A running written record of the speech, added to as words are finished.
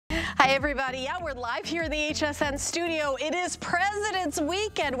Hi everybody, yeah, we're live here in the HSN studio. It is President's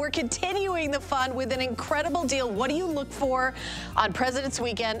Weekend. We're continuing the fun with an incredible deal. What do you look for on President's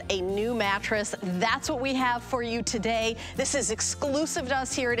Weekend? A new mattress. That's what we have for you today. This is exclusive to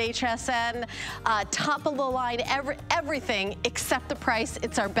us here at HSN. Top of the line, everything except the price.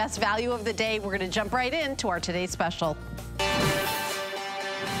 It's our best value of the day. We're gonna jump right into our today's special.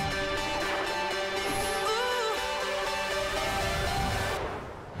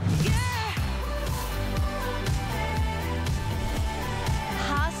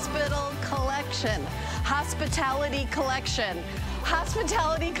 Hospitality collection.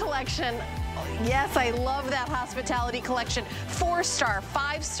 Hospitality collection. Yes, I love that hospitality collection. 4-star,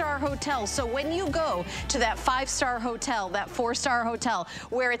 5-star hotels. So when you go to that 5-star hotel, that 4-star hotel,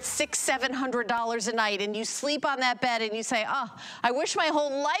 where it's $600–700 a night, and you sleep on that bed and you say, oh, I wish my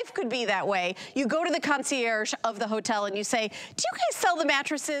whole life could be that way. You go to the concierge of the hotel and you say, do you guys sell the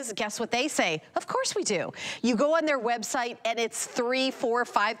mattresses? Guess what they say? Of course we do. You go on their website and it's $3,000,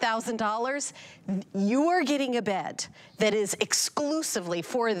 $4,000, $5,000. You are getting a bed that is exclusively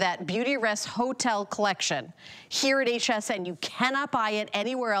for that Beautyrest hotel collection. Here at HSN, you cannot buy it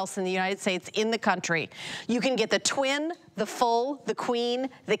anywhere else in the United States, in the country. You can get the twin, the full, the queen,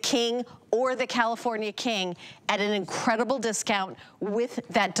 the king, or the California king at an incredible discount with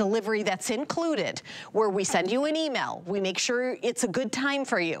that delivery that's included, where we send you an email, we make sure it's a good time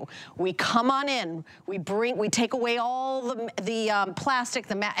for you, we come on in, we take away all the plastic,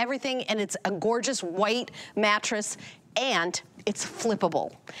 everything, and it's a gorgeous white mattress, and it's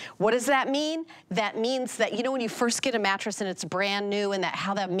flippable. What does that mean? That means that, you know, when you first get a mattress and it's brand new and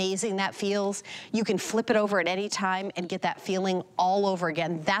how amazing that feels, you can flip it over at any time and get that feeling all over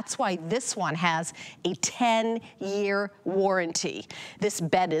again. That's why this one has a 10-year warranty. This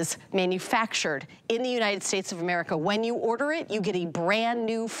bed is manufactured in the United States of America. When you order it, you get a brand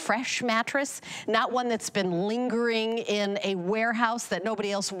new, fresh mattress, not one that's been lingering in a warehouse that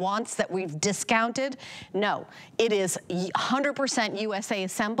nobody else wants, that we've discounted. No, it is 100% USA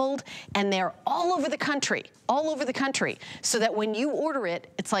assembled, and they're all over the country, so that when you order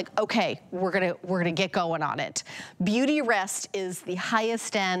it, it's like, okay, we're gonna get going on it. Beautyrest is the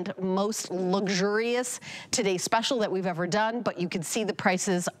highest end, most luxurious today's special that we've ever done, but you can see the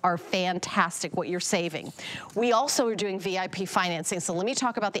prices are fantastic, what you're saving. We also are doing VIP financing, so let me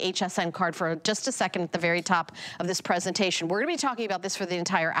talk about the HSN card for just a second at the very top of this presentation. We're gonna be talking about this for the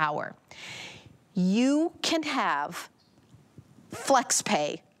entire hour. You can have flex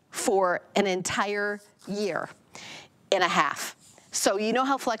pay for an entire year and a half. So you know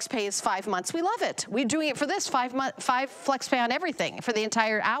how flex pay is 5 months. We love it. We're doing it for this, 5 flex pay on everything for the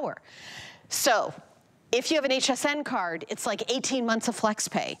entire hour. So if you have an HSN card, it's like 18 months of flex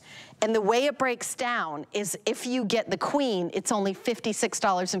pay. And the way it breaks down is if you get the queen, it's only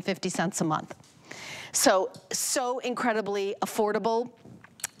 $56.50 a month. So incredibly affordable,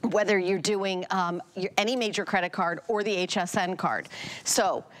 whether you're doing any major credit card or the HSN card.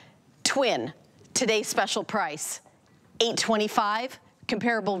 So, twin, today's special price, $825,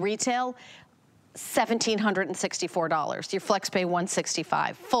 comparable retail, $1,764. Your flex pay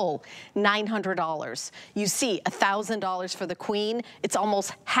 $165, full $900. You see $1,000 for the queen. It's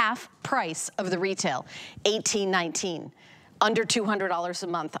almost half price of the retail, $1,819, under $200 a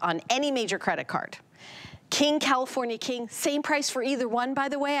month on any major credit card. King, California King, same price for either one, by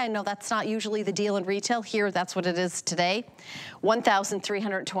the way. I know that's not usually the deal in retail. Here, that's what it is today.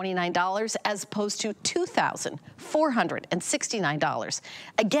 $1,329 as opposed to $2,469.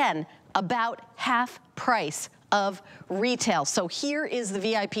 Again, about half price of retail. So here is the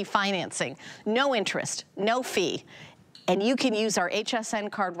VIP financing. No interest, no fee. And you can use our HSN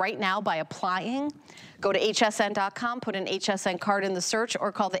card right now by applying. Go to hsn.com, put an HSN card in the search,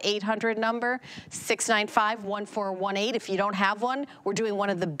 or call the 800 number, 695-1418. If you don't have one, we're doing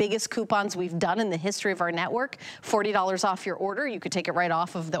one of the biggest coupons we've done in the history of our network, $40 off your order. You could take it right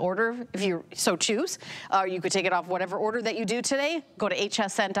off of the order if you so choose. Or you could take it off whatever order that you do today. Go to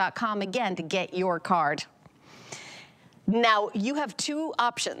hsn.com again to get your card. Now, you have two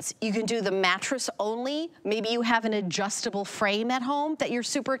options. You can do the mattress only. Maybe you have an adjustable frame at home that you're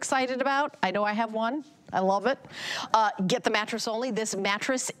super excited about. I know I have one. I love it. Get the mattress only. This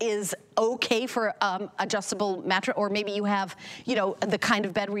mattress is okay for adjustable mattress, or maybe you have, you know, the kind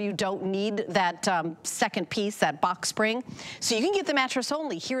of bed where you don't need that second piece, that box spring. So you can get the mattress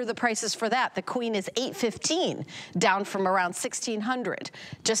only. Here are the prices for that. The queen is $815, down from around $1,600,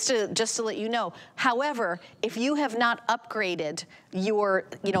 just to let you know. However, if you have not upgraded your,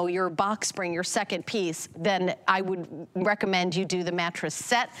 you know, your box spring, your second piece, then I would recommend you do the mattress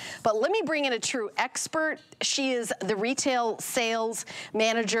set. But let me bring in a true expert expert. She is the retail sales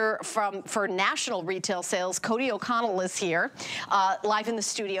manager for national retail sales. Cody O'Connell is here, live in the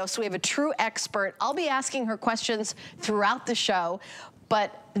studio. So we have a true expert. I'll be asking her questions throughout the show,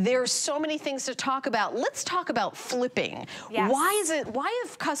 but there's so many things to talk about. Let's talk about flipping. Yes. Why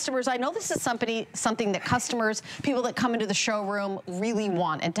have customers, I know this is something that customers, people that come into the showroom really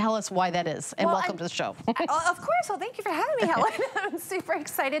want, and tell us why that is. And welcome to the show. Of course, well, thank you for having me, Helen. I'm super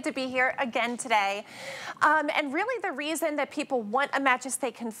excited to be here again today. And really the reason that people want a mattress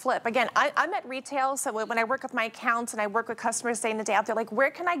they can flip, again, I'm at retail, so when I work with my accounts and I work with customers day in and day out, they're like,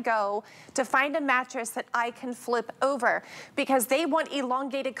 where can I go to find a mattress that I can flip over? Because they want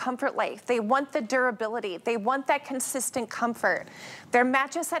elongated comfort life. They want the durability. They want that consistent comfort. Their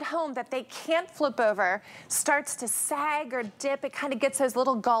mattress at home that they can't flip over starts to sag or dip. It kind of gets those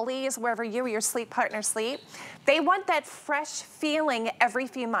little gullies wherever you or your sleep partner sleep. They want that fresh feeling every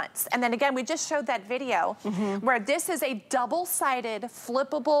few months. And then again, we just showed that video where this is a double-sided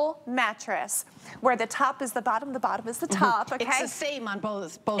flippable mattress where the top is the bottom is the top, okay? It's the same on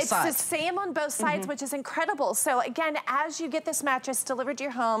both sides. It's the same on both sides, which is incredible. So again, as you get this mattress delivered to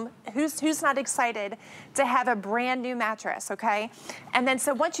your home, who's not excited to have a brand new mattress, okay? And then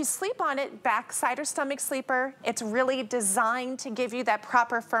so once you sleep on it, back, side, or stomach sleeper, it's really designed to give you that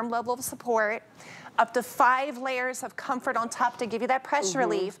proper firm level of support, up to 5 layers of comfort on top to give you that pressure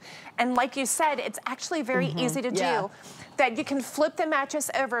relief. And like you said, it's actually very easy to do. That you can flip the mattress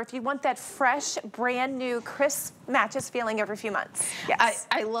over if you want that fresh, brand new, crisp mattress feeling every few months. Yes.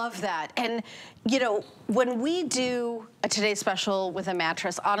 I love that. And you know, when we do a Today Special with a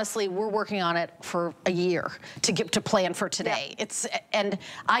mattress, honestly, we're working on it for a year to plan for today. And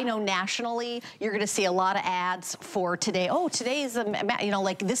I know nationally, you're gonna see a lot of ads for today. Oh, today's, you know,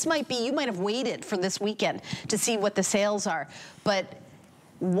 like this might be, you might have waited for this weekend to see what the sales are. But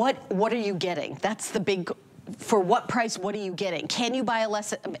what are you getting? That's the big, for what price, what are you getting? Can you buy a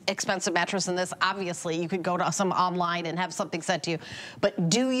less expensive mattress than this? Obviously, you could go to some online and have something sent to you. But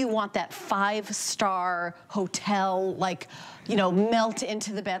do you want that 5-star hotel, like, you know, melt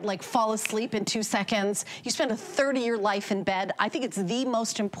into the bed, like fall asleep in 2 seconds? You spend a third of your life in bed. I think it's the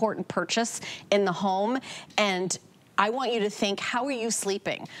most important purchase in the home. And I want you to think, how are you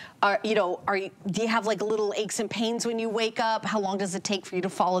sleeping? You know, do you have like little aches and pains when you wake up? How long does it take for you to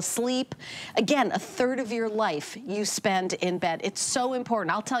fall asleep? Again, a third of your life you spend in bed. It's so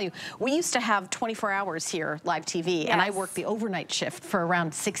important. I'll tell you, we used to have 24 hours here, live TV, and I worked the overnight shift for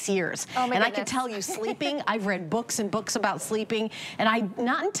around 6 years. Oh my goodness. I can tell you, sleeping, I've read books and books about sleeping, and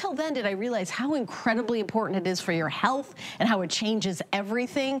not until then did I realize how incredibly important it is for your health and how it changes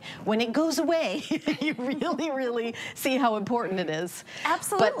everything. When it goes away, you really, really see how important it is.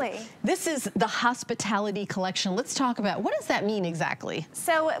 Absolutely. But this is the hospitality collection. Let's talk about, what does that mean exactly?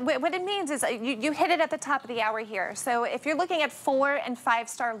 So what it means is you hit it at the top of the hour here. So if you're looking at 4- and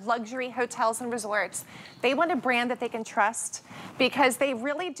 5-star luxury hotels and resorts, they want a brand that they can trust because they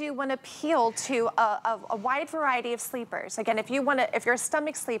really do want to appeal to a wide variety of sleepers. Again, if you're a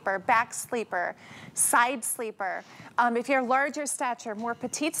stomach sleeper, back sleeper, side sleeper, if you're larger stature, more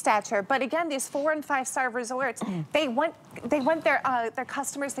petite stature, but again, these 4- and 5-star resorts, they want their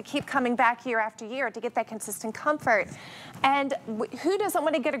customers to keep coming back year after year to get that consistent comfort. And who doesn't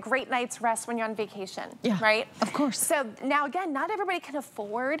want to get a great night's rest when you're on vacation, right? Of course. So now again, not everybody can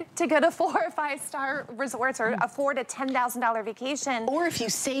afford to go to 4- or 5-star resorts or afford a $10,000 vacation. Or if you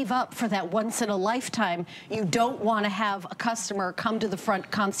save up for that once in a lifetime, you don't want to have a customer come to the front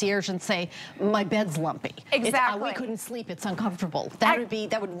concierge and say, my bed's lumpy. Exactly. We couldn't sleep, it's uncomfortable.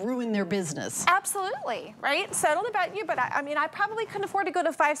 That would ruin their business. Absolutely, right? So I don't know about you, but I mean, I probably couldn't afford to go to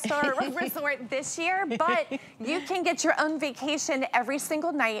a 5-star resort this year, but you can get your own vacation every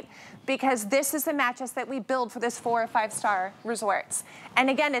single night because this is the mattress that we build for this 4- or 5-star resorts. And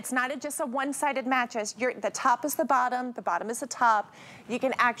again, it's not just a one-sided mattress. The top is the bottom is the top. You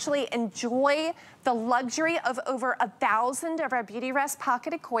can actually enjoy the luxury of over 1,000 of our Beautyrest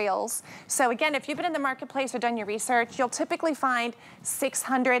pocketed coils. So again, if you've been in the marketplace or done your research, you'll typically find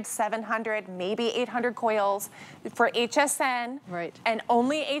 600, 700, maybe 800 coils for HSN. Right. And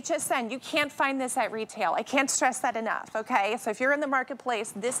only HSN. You can't find this at retail. I can't stress that enough, okay? So if you're in the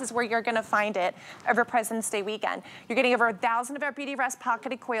marketplace, this is where you're gonna find it over President's Day weekend. You're getting over 1,000 of our Beautyrest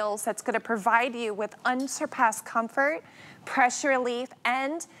pocketed coils that's gonna provide you with unsurpassed comfort, pressure relief,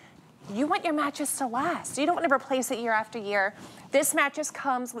 and you want your mattress to last. You don't want to replace it year after year. This mattress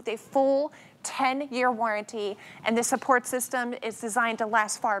comes with a full 10-year warranty, and the support system is designed to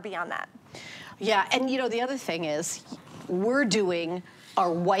last far beyond that. Yeah, and you know, the other thing is, we're doing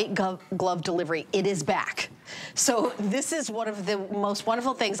our white glove delivery. It is back. So this is one of the most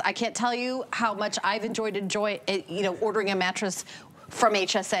wonderful things. I can't tell you how much I've enjoyed ordering a mattress from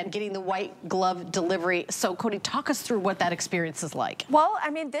HSN, getting the white glove delivery. So Cody, talk us through what that experience is like. Well, I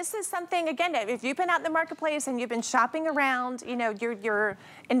mean, this is something, again, if you've been out in the marketplace and you've been shopping around, you know, you're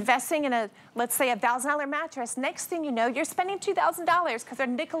investing in let's say $1,000 mattress, next thing you know, you're spending $2,000 because they're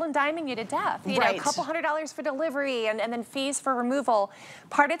nickel and diming you to death. You know, a couple $100 for delivery and then fees for removal.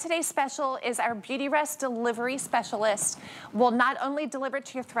 Part of today's special is our Beautyrest delivery specialist will not only deliver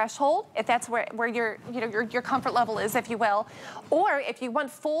to your threshold, if that's where your comfort level is, if you will, or if you want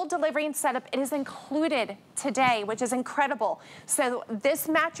full delivery and setup, it is included today, which is incredible. So this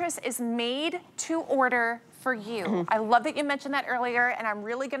mattress is made to order for you. I love that you mentioned that earlier, and I'm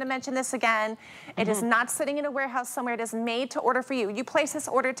really going to mention this again. It is not sitting in a warehouse somewhere. It is made to order for you. You place this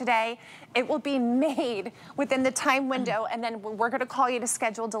order today, it will be made within the time window, and then we're going to call you to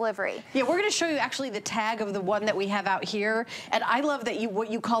schedule delivery. Yeah, we're going to show you actually the tag of the one that we have out here, and I love that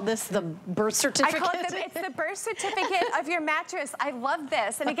what you call this the birth certificate. I call it it's the birth certificate of your mattress. I love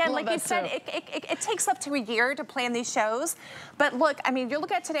this, and again, like you said, it takes up to a year to plan these shows. But look, I mean, you're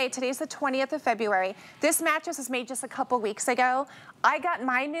looking at today. Today's the 20th of February. This mattress was made just a couple weeks ago. I got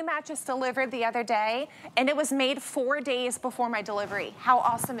my new mattress delivered the other day, and it was made 4 days before my delivery. How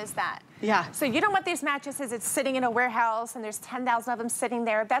awesome is that? Yeah. So you don't want these mattresses, it's sitting in a warehouse and there's 10,000 of them sitting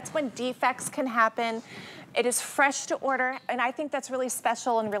there. That's when defects can happen. It is fresh to order, and I think that's really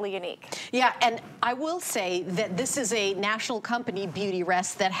special and really unique. Yeah, and I will say that this is a national company,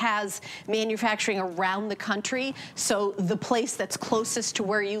 Beautyrest, that has manufacturing around the country. So the place that's closest to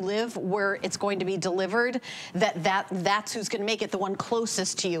where you live, where it's going to be delivered, that's who's going to make it, the one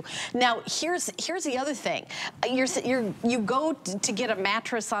closest to you. Now, here's the other thing. You go to get a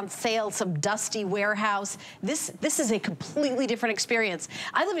mattress on sale, some dusty warehouse. This is a completely different experience.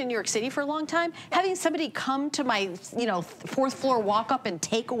 I lived in New York City for a long time. Having somebody come to my, fourth floor walk up and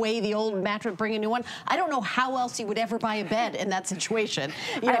take away the old mattress, bring a new one. I don't know how else you would ever buy a bed in that situation.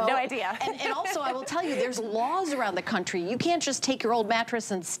 I have no idea. And also, I will tell you, there's laws around the country. You can't just take your old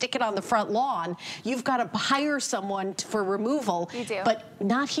mattress and stick it on the front lawn. You've got to hire someone for removal. You do. But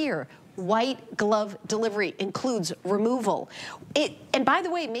not here. White glove delivery includes removal. And by the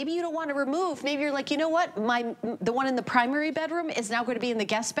way, maybe you don't want to remove. Maybe you're like, you know what? The one in the primary bedroom is now going to be in the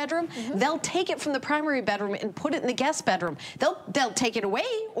guest bedroom. They'll take it from the primary bedroom and put it in the guest bedroom. They'll take it away,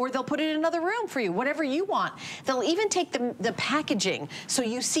 or they'll put it in another room for you, whatever you want. They'll even take the packaging so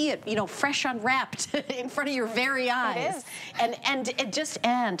you see it, fresh unwrapped in front of your very eyes. It is.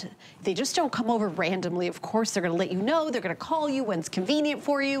 And they just don't come over randomly. Of course, they're going to let you know. They're going to call you when it's convenient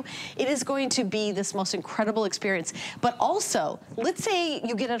for you. It is going to be this most incredible experience. But also, let's say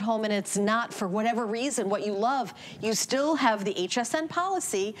you get it home and it's not, for whatever reason, what you love. You still have the HSN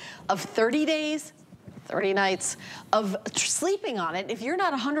policy of 30 days, 30 nights of sleeping on it. If you're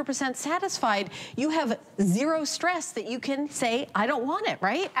not 100% satisfied, you have zero stress that you can say, I don't want it,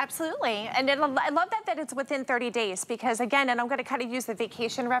 right? Absolutely. And I love that it's within 30 days because, again, and I'm going to kind of use the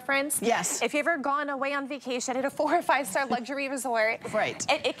vacation reference. Yes. If you've ever gone away on vacation at a 4- or 5-star luxury resort, right.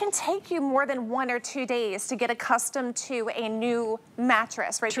 It can take you more than 1 or 2 days to get accustomed to a new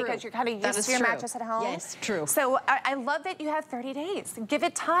mattress, right? True. Because you're kind of used to your mattress at home. Yes, true. So I love that you have 30 days. Give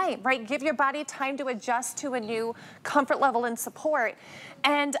it time, right? Give your body time to adjust to a new comfort level and support.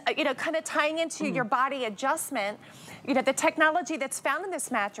 And, kind of tying into your body adjustment, the technology that's found in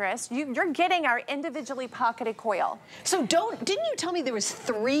this mattress, you're getting our individually pocketed coil. So didn't you tell me there was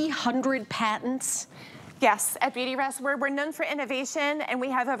 300 patents? Yes, at Beautyrest, we're known for innovation, and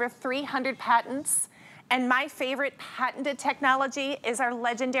we have over 300 patents. And my favorite patented technology is our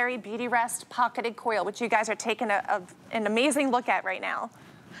legendary Beautyrest pocketed coil, which you guys are taking an amazing look at right now.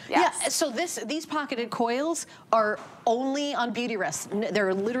 Yes. Yeah, so these pocketed coils are only on Beautyrest.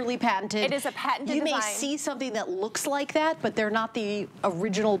 They're literally patented. It is a patented design. You may see something that looks like that, but they're not the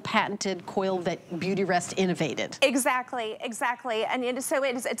original patented coil that Beautyrest innovated. Exactly, exactly. And so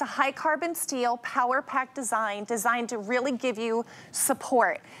it's a high carbon steel, power pack design, designed to really give you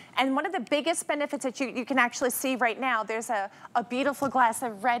support. And one of the biggest benefits that you can actually see right now, there's a beautiful glass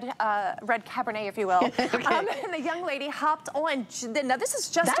of red Cabernet, if you will. And the young lady hopped on. Now this is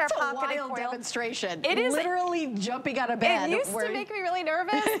just our pocketed coil. That's a wild demonstration. It is literally jumping out of bed. It used to make me really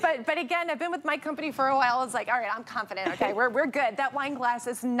nervous, but again, I've been with my company for a while. It's like, all right, I'm confident. Okay, we're good. That wine glass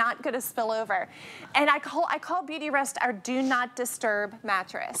is not going to spill over. And I call Beautyrest our do not disturb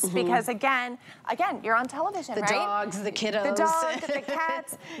mattress because again, you're on television, right? The dogs, the kiddos, the dogs, the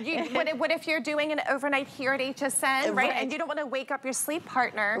cats. What if you're doing an overnight here at HSN, right? And you don't want to wake up your sleep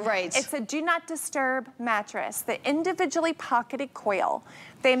partner. Right. It's a do not disturb mattress. The individually pocketed coil.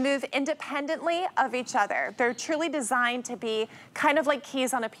 They move independently of each other. They're truly designed to be kind of like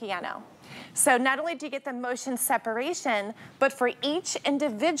keys on a piano. So not only do you get the motion separation, but for each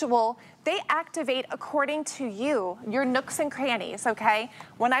individual, they activate according to you, your nooks and crannies, okay?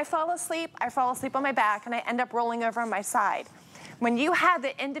 When I fall asleep on my back and I end up rolling over on my side. When you have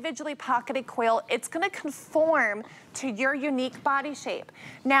the individually pocketed coil, it's gonna conform to your unique body shape.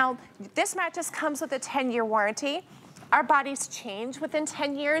 Now, this mattress comes with a 10-year warranty. Our bodies change within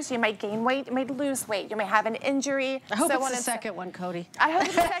 10 years. You might gain weight, you might lose weight, you may have an injury. I hope it's the second one, Cody. I hope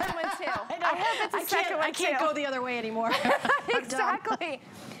it's the second one too. I hope it's the second one too. I can't go the other way anymore. Exactly.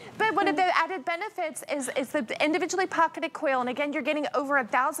 But one of the added benefits is the individually pocketed coil, and again, you're getting over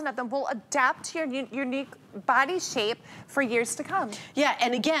 1,000 of them, will adapt to your unique body shape for years to come. Yeah,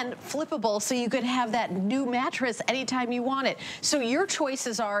 and again, flippable, so you could have that new mattress anytime you want it. So your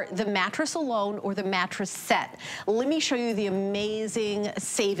choices are the mattress alone or the mattress set. Let me show you the amazing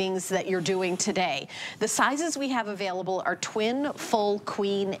savings that you're doing today. The sizes we have available are twin, full,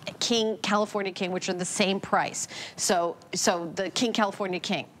 queen, king, California king, which are the same price. So the king, California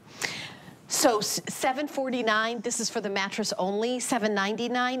king. So $749, this is for the mattress only,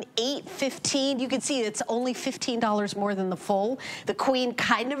 $799, $815. You can see it's only $15 more than the full. The queen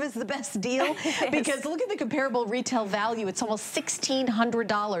kind of is the best deal because look at the comparable retail value. It's almost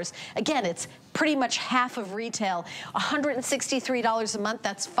 $1,600. Again, it's pretty much half of retail. $163 a month,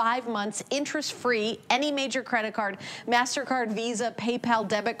 that's 5 months, interest-free, any major credit card, MasterCard, Visa, PayPal,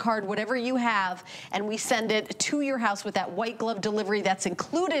 debit card, whatever you have, and we send it to your house with that white glove delivery that's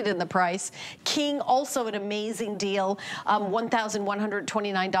included in the price. King, also an amazing deal,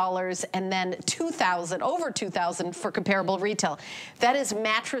 $1,129, and then $2,000, over $2,000 for comparable retail. That is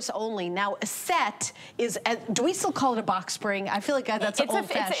mattress only. Now, a set is, do we still call it a box spring? I feel like that's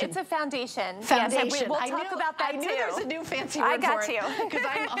old-fashioned. It's a foundation. Foundation. Yes, we'll talk about that too. I knew there was a new fancy word for it because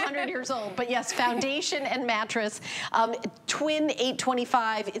I'm 100 years old. But yes, foundation and mattress. Twin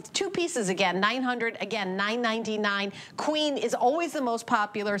 $825. It's 2 pieces again. $900 again. $999. Queen is always the most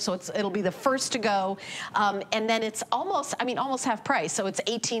popular, so it'll be the first to go. And then it's almost half price. So it's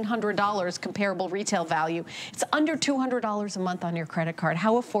 $1,800 comparable retail value. It's under $200 a month on your credit card.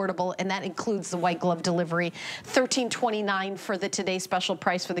 How affordable? And that includes the white glove delivery. $1,329 for the today special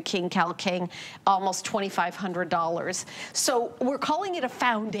price for the King Cal King. Almost $2,500. So we're calling it a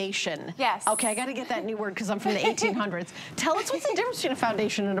foundation. Yes. Okay, I got to get that new word because I'm from the 1800s. Tell us what's the difference between a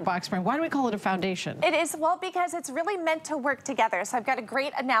foundation and a box spring. Why do we call it a foundation? It is, well, because it's really meant to work together. So I've got a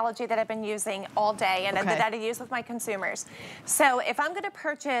great analogy that I've been using all day and that I use with my consumers. So if I'm going to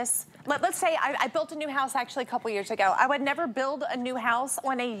purchase, let's say I built a new house actually a couple years ago. I would never build a new house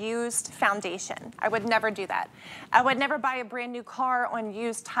on a used foundation. I would never do that. I would never buy a brand new car on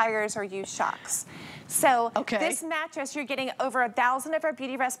used tires or used shocks. So this mattress, you're getting over 1,000 of our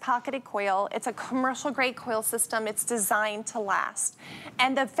Beautyrest pocketed coil. It's a commercial grade coil system. It's designed to last.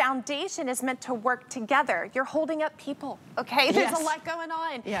 And the foundation is meant to work together. You're holding up people, okay? There's a lot going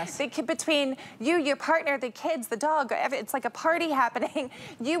on. Yes. Between you, your partner, the kids, the dog, it's like a party happening.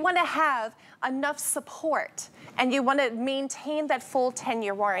 You want to have enough support and you want to maintain that full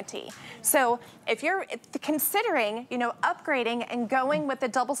 10-year warranty. So if you're considering, upgrading and going with the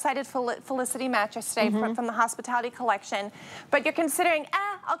double-sided Felicity mattress today from the Hospitality Collection, but you're considering,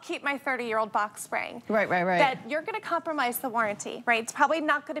 I'll keep my 30-year-old box spring. Right. That you're going to compromise the warranty, right? It's probably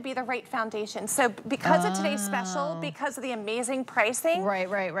not going to be the right foundation. So because of today's special, because of the amazing pricing,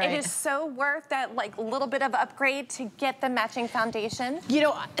 it is so worth that little bit of upgrade to get the matching foundation.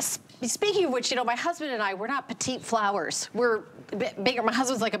 Speaking of which, my husband and I, we're not petite flowers. We're bigger. My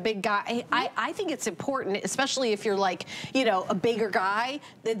husband's like a big guy. I think it's important, especially if you're a bigger guy,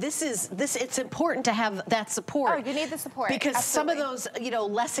 that it's important to have that support. Oh, you need the support. Because some of those,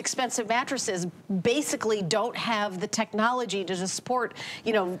 less expensive mattresses basically don't have the technology to just support,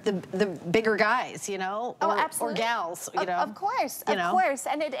 the bigger guys, or gals, Of course, of course.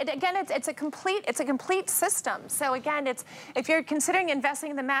 And again, it's a complete system. So again, if you're considering investing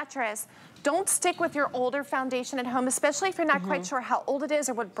in the mattress, don't stick with your older foundation at home, especially if you're not quite sure how old it is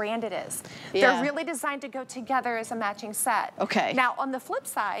or what brand it is. They're really designed to go together as a matching set. Okay. Now, on the flip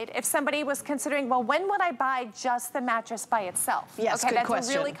side, if somebody was considering, well, when would I buy just the mattress by itself? Yes, okay, good question.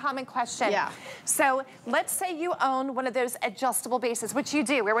 That's a really common question. Yeah. So let's say you own one of those adjustable bases, which you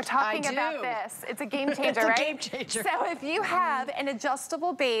do. We were talking about this. It's a game changer, right? It's a game changer. So if you have an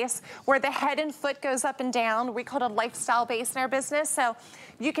adjustable base where the head and foot goes up and down, we call it a lifestyle base in our business. So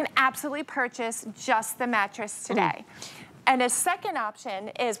you can absolutely purchase just the mattress today. And a second option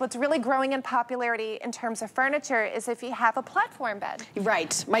is what's really growing in popularity in terms of furniture is if you have a platform bed.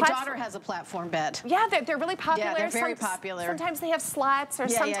 Right. My daughter has a platform bed. Yeah, they're really popular. Yeah, they're very popular. Sometimes they have slats or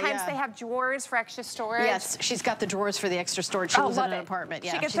sometimes they have drawers for extra storage. Yes, she's got the drawers for the extra storage. She lives in an apartment.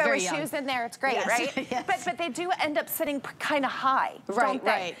 Yeah, she can throw her shoes in there. It's great, right? Yes. But they do end up sitting kind of high, don't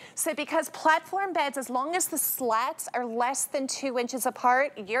they? Right. So because platform beds, as long as the slats are less than 2 inches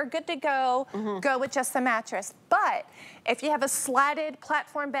apart, you're good to go. Go with just the mattress. But if you have a slatted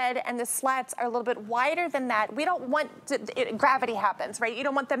platform bed and the slats are a little bit wider than that, we don't want gravity happens, right? You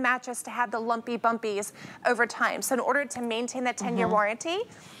don't want the mattress to have the lumpy bumpies over time. So in order to maintain that 10-year warranty,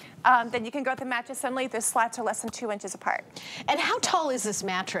 then you can go with the mattress only. The slats are less than 2 inches apart. And how tall is this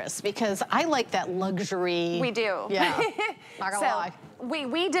mattress? Because I like that luxury. We do. Yeah, not gonna lie.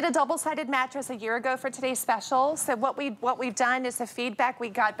 We did a double-sided mattress a year ago for today's special. So what we've done is the feedback we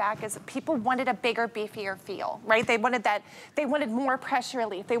got back is people wanted a bigger, beefier feel, right? They wanted that. They wanted more pressure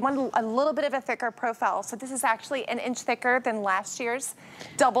relief. They wanted a little bit of a thicker profile. So this is actually an inch thicker than last year's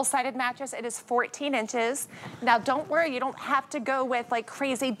double-sided mattress. It is 14 inches. Now don't worry, you don't have to go with like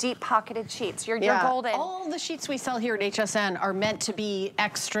crazy deep-pocketed sheets. You're golden. All the sheets we sell here at HSN are meant to be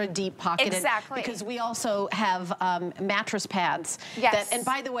extra deep-pocketed. Exactly. Because we also have mattress pads. Yes. And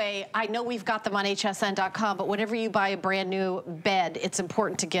by the way, I know we've got them on hsn.com, but whenever you buy a brand new bed, it's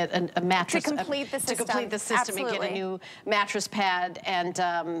important to get a mattress. To complete the system. To complete the system. Absolutely. And get a new mattress pad.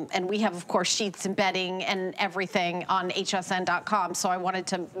 And we have, of course, sheets and bedding and everything on hsn.com. So I wanted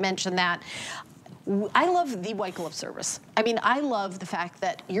to mention that. I love the white glove service. I mean, I love the fact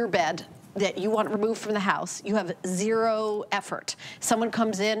that your bed that you want removed from the house, you have zero effort. Someone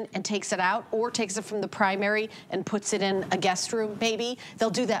comes in and takes it out or takes it from the primary and puts it in a guest room, maybe. They'll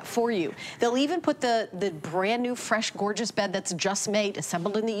do that for you. They'll even put the brand new, fresh, gorgeous bed that's just made,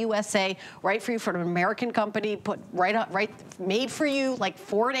 assembled in the USA, right for you from an American company, put made for you like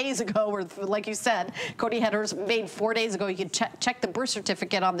 4 days ago, or like you said, Cody Headers made 4 days ago. You can check the birth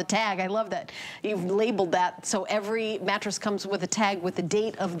certificate on the tag. I love that you've labeled that. So every mattress comes with a tag with the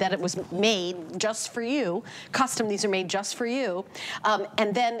date of that it was made just for you. Custom, these are made just for you.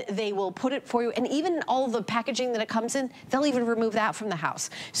 And then they will put it for you. And even all the packaging that it comes in, they'll even remove that from the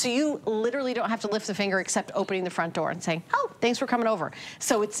house. So you literally don't have to lift the finger except opening the front door and saying, oh, thanks for coming over.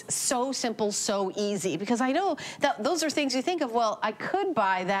 So it's so simple, so easy. Because I know that those are things you think of, well, I could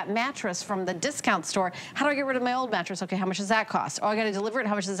buy that mattress from the discount store. How do I get rid of my old mattress? Okay, how much does that cost? Oh, I got to deliver it.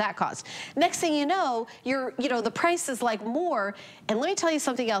 How much does that cost? Next thing you know, the price is like more. And let me tell you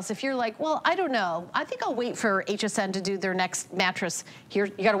something else. If you're like, well, I don't know, I think I'll wait for HSN to do their next mattress. Here,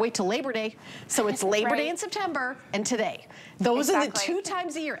 you got to wait till Labor Day. So it's Labor Day in September and today. Those are the 2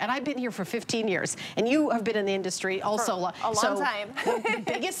 times a year. And I've been here for 15 years. And you have been in the industry also for a long time. the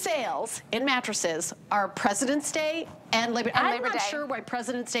biggest sales in mattresses are President's Day and Labor Day. I'm not sure why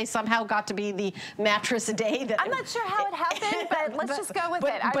President's Day somehow got to be the mattress day. I'm not sure how it happened, but let's just go with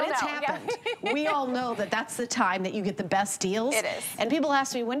it. But it's happened. We all know that that's the time that you get the best deals. It is. And people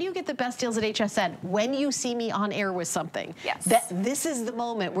ask me, when do you get the best deals at HSN? When you see me on air with something. Yes. This is the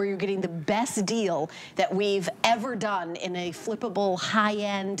moment where you're getting the best deal that we've ever done in a flippable,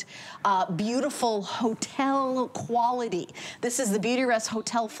 high-end, beautiful hotel quality. This is the Beautyrest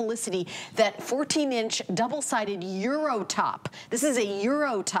Hotel Felicity, that 14-inch double-sided Euro top. This is a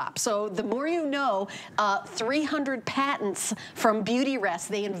Euro top. So the more you know, 300 patents from Beautyrest.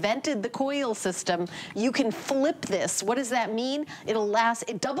 They invented the coil system. You can flip this. What does that mean?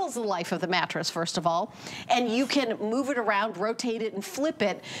 It doubles the life of the mattress, first of all, and you can move it around, rotate it, and flip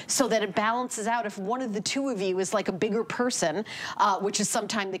it so that it balances out. If one of the two of you is like a bigger person, which is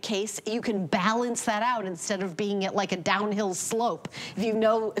sometimes the case, you can balance that out instead of being at like a downhill slope.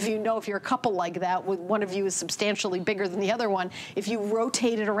 If you're a couple like that, with one of you is substantially bigger than the other one, if you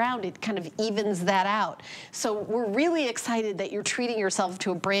rotate it around, it kind of evens that out. So we're really excited that you're treating yourself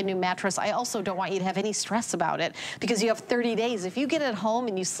to a brand new mattress. I also don't want you to have any stress about it because you have 30 days. If you get it home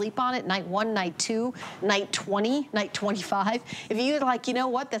and you sleep on it night 1, night 2, night 20, night 25, if you're like, you know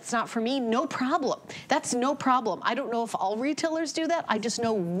what, that's not for me, no problem. That's no problem. I don't know if all retailers do that. I just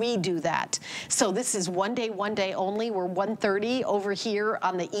know we do that. So this is one day only. We're 1:30 over here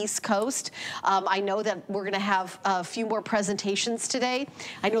on the East Coast. I know that we're going to have a few more presentations today.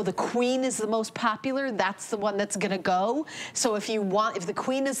 I know the Queen is the most popular. That's the one that's going to go. So if the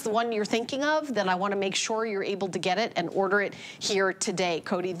Queen is the one you're thinking of, then I want to make sure you're able to get it and order it here today.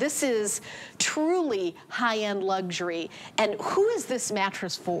 Cody, this is truly high-end luxury. And who is this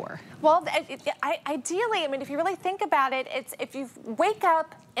mattress for? Well, ideally, I mean, if you really think about it, it's if you wake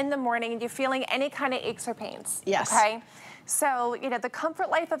up in the morning and you're feeling any kind of aches or pains. Yes. Okay? So, you know, the comfort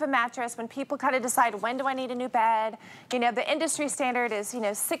life of a mattress, when people kind of decide, when do I need a new bed? You know, the industry standard is, you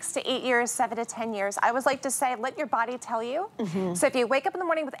know, 6 to 8 years, 7 to 10 years. I always like to say, let your body tell you. So if you wake up in the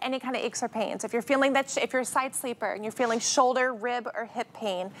morning with any kind of aches or pains, if you're feeling that, if you're a side sleeper and you're feeling shoulder, rib, or hip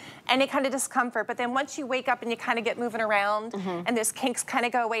pain, any kind of discomfort, but then once you wake up and you kind of get moving around and those kinks kind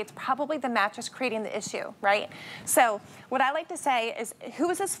of go away, it's probably the mattress creating the issue, right? So what I like to say is, who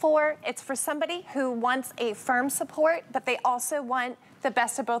is this for? It's for somebody who wants a firm support, but they also want the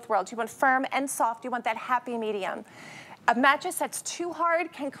best of both worlds. You want firm and soft. You want that happy medium. A mattress that's too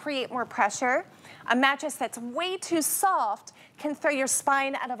hard can create more pressure. A mattress that's way too soft can throw your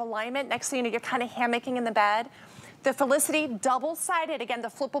spine out of alignment. Next thing you know, you're kind of hammocking in the bed. The Felicity double-sided, again, the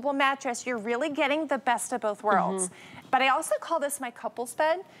flippable mattress, you're really getting the best of both worlds. But I also call this my couples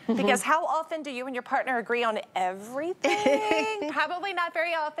bed, because how often do you and your partner agree on everything? Probably not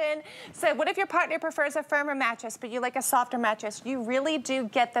very often. So what if your partner prefers a firmer mattress, but you like a softer mattress? You really do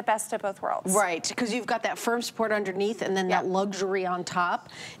get the best of both worlds. Right, because you've got that firm support underneath and then that luxury on top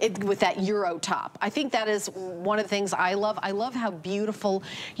with that Euro top. I think that is one of the things I love. I love how beautiful,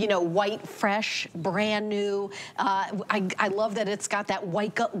 you know, white, fresh, brand new. I love that it's got that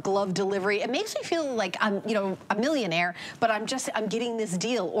white glove delivery. It makes me feel like I'm, you know, a millionaire, but I'm getting this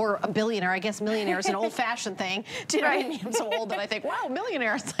deal, or a billionaire. I guess millionaire is an old-fashioned thing. Do you know what I mean? I'm so old that I think, wow,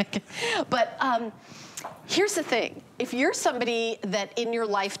 millionaire. It's like, but here's the thing. If you're somebody that in your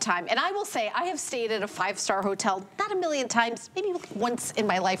lifetime, and I will say I have stayed at a 5-star hotel not a million times, maybe once in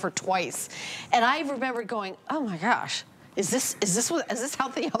my life or twice, and I remember going, oh my gosh, is this how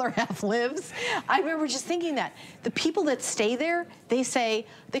the other half lives? I remember just thinking that. The people that stay there, they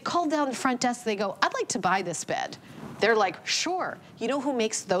call down the front desk, they go, I'd like to buy this bed. They're like, sure. You know who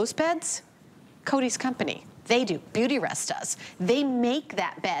makes those beds? Cody's company. They do. Beautyrest does. They make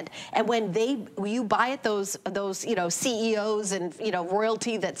that bed, and when you buy at those you know, CEOs and, you know,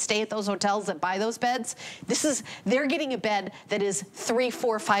 royalty that stay at those hotels that buy those beds, they're getting a bed that is 3,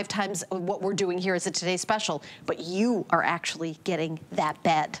 4, 5 times what we're doing here as a Today Special, but you are actually getting that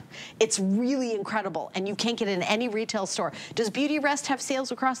bed. It's really incredible, and you can't get it in any retail store. Does Beautyrest have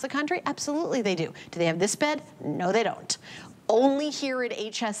sales across the country? Absolutely they do. Do they have this bed? No, they don't. Only here at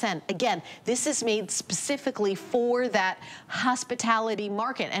HSN. Again, this is made specifically for that hospitality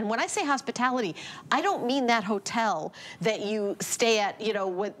market. And when I say hospitality, I don't mean that hotel that you stay at, you know,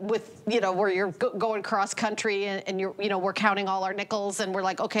 with you know, where you're going cross country and you're, you know, we're counting all our nickels and we're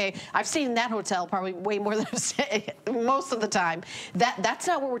like, okay, I've stayed in that hotel probably way more than I've stayed most of the time. That's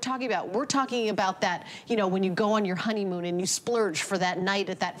not what we're talking about. We're talking about that, you know, when you go on your honeymoon and you splurge for that night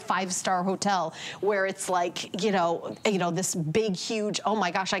at that 5-star hotel where it's like, you know, this big, huge, oh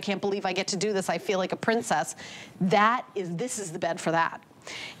my gosh, I can't believe I get to do this. I feel like a princess. This is the bed for that.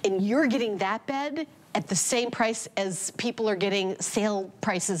 And you're getting that bed at the same price as people are getting sale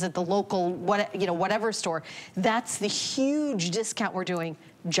prices at the local, whatever store. That's the huge discount we're doing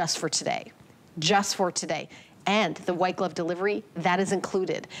just for today. Just for today. And the white glove delivery, that is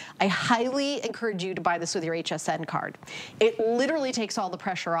included. I highly encourage you to buy this with your HSN card. It literally takes all the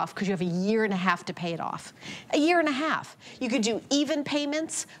pressure off because you have a 1.5 years to pay it off. A 1.5 years. You could do even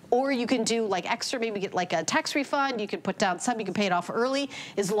payments, or you can do like extra, maybe get like a tax refund. You can put down some, you can pay it off early.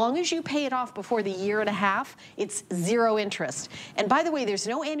 As long as you pay it off before the 1.5 years, it's 0 interest. And by the way, there's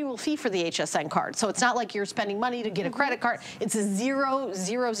no annual fee for the HSN card. So it's not like you're spending money to get a credit card. It's a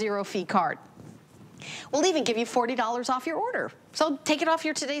 0 fee card. We'll even give you $40 off your order. So take it off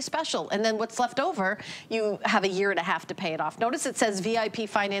your Today Special, and then what's left over, you have a 1.5 years to pay it off. Notice it says VIP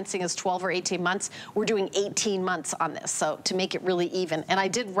financing is 12 or 18 months. We're doing 18 months on this, so to make it really even. And I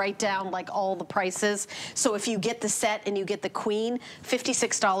did write down like all the prices. So if you get the set and you get the queen,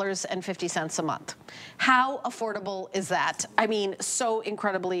 $56.50 a month. How affordable is that? I mean, so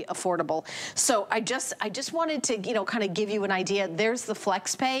incredibly affordable. So I just wanted to, you know, kind of give you an idea. There's the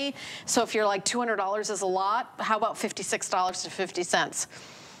flex pay. So if you're like $200 is a lot, how about $56 to 50 cents?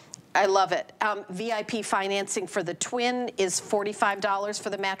 I love it. VIP financing for the twin is $45 for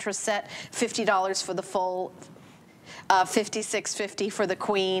the mattress set, $50 for the full, $56.50 for the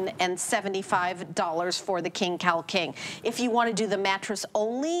queen, and $75 for the king cal king. If you want to do the mattress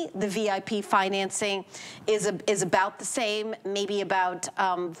only, the VIP financing is about the same, maybe about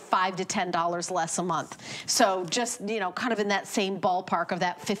 $5 to $10 less a month. So just, you know, kind of in that same ballpark of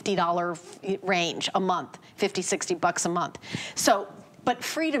that $50 range a month, 50, 60 bucks a month. So But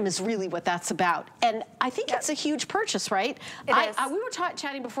freedom is really what that's about. And I think it's a huge purchase, right? It is. We were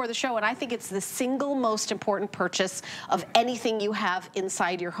chatting before the show, and I think it's the single most important purchase of anything you have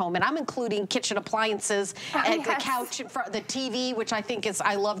inside your home. And I'm including kitchen appliances and the couch in front, the TV, which I think is,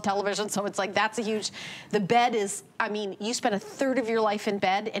 I love television, so it's like, that's a huge, the bed is, I mean, you spend a third of your life in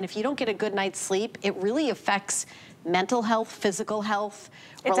bed, and if you don't get a good night's sleep, it really affects mental health, physical health,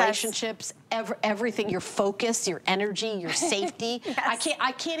 relationships, everything, your focus, your energy, your safety.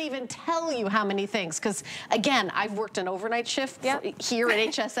 I can't even tell you how many things, because again, I've worked an overnight shift here at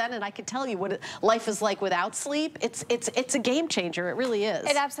HSN, and I can tell you what life is like without sleep. It's a game changer. It really is.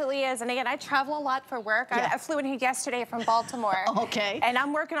 It absolutely is. And again, I travel a lot for work. I flew in here yesterday from Baltimore. Okay. And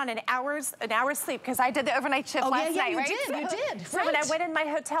I'm working on an hour's sleep because I did the overnight shift last night, right? You did. So when I went in my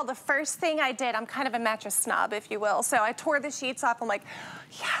hotel, the first thing I did, I'm kind of a mattress snob, if you will. So I tore the sheets off. I'm like,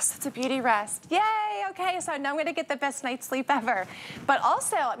 yes, it's a Beautyrest. Yay, okay, so now I'm gonna get the best night's sleep ever. But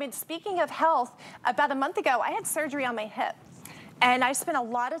also, I mean, speaking of health, about a month ago, I had surgery on my hip. And I spent a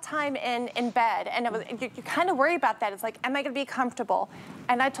lot of time in bed, and you kind of worry about that. It's like, am I gonna be comfortable?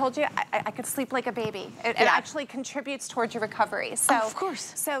 And I told you, I could sleep like a baby. It actually contributes towards your recovery. So, of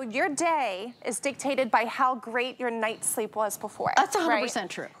course. So your day is dictated by how great your night's sleep was before. That's 100%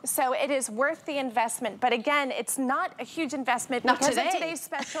 true. So it is worth the investment. But again, it's not a huge investment because of today's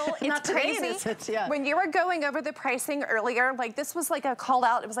special. It's crazy. When you were going over the pricing earlier, like this was like a call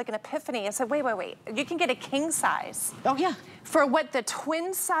out, it was like an epiphany. I said, wait, you can get a king size. Oh yeah. For what the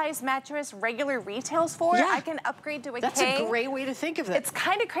twin size mattress regular retails for, I can upgrade to a king. That's a great way to think of it. It's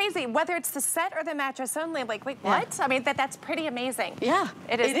kind of crazy, whether it's the set or the mattress only. I'm like, wait, what? I mean, that's pretty amazing. Yeah,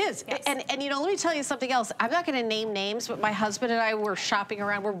 it is. It is. Yes. And you know, let me tell you something else. I'm not going to name names, but my husband and I were shopping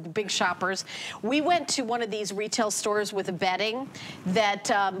around. We're big shoppers. We went to one of these retail stores with bedding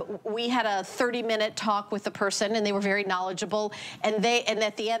that we had a 30-minute talk with the person, and they were very knowledgeable. And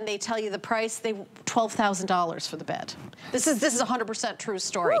at the end, they tell you the price. They $12,000 for the bed. This is a 100% true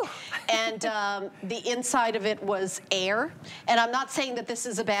story. Woo. And the inside of it was air. And I'm not saying that this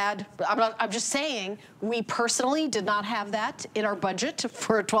is a bad, I'm just saying we personally did not have that in our budget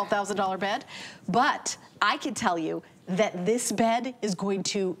for a $12,000 bed. But I can tell you that this bed is going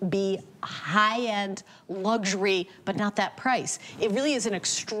to be high-end luxury, but not that price. It really is an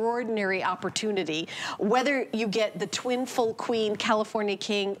extraordinary opportunity, whether you get the twin full queen, California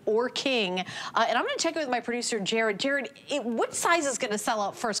king, or king. And I'm gonna check it with my producer, Jared. Jared, what size is gonna sell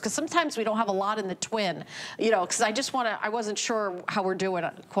out first? Because sometimes we don't have a lot in the twin, you know, because I wasn't sure how we're doing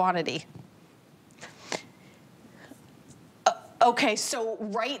on quantity. Okay, so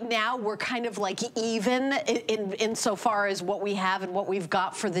right now we're kind of like even insofar as what we have and what we've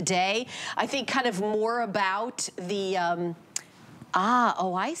got for the day. I think kind of more about the,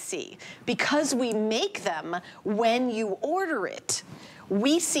 oh, I see. Because we make them when you order it.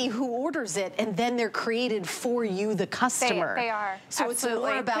 We see who orders it, and then they're created for you, the customer. They are. So absolutely.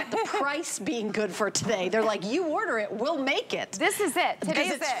 It's more about the price being good for today. They're like, you order it, we'll make it. This is it.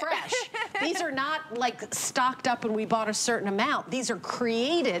 Because it's fresh. These are not like stocked up and we bought a certain amount. These are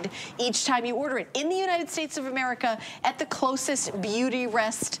created each time you order it in the United States of America at the closest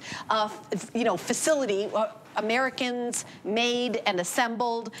Beautyrest, facility. Americans made and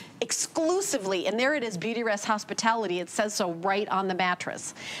assembled exclusively, and there it is, Beautyrest Hospitality. It says so right on the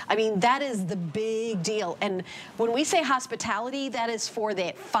mattress. I mean, that is the big deal. And when we say hospitality, that is for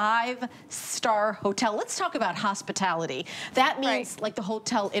the 5-star hotel. Let's talk about hospitality. That means like the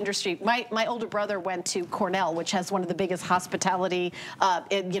hotel industry. My older brother went to Cornell, which has one of the biggest hospitality,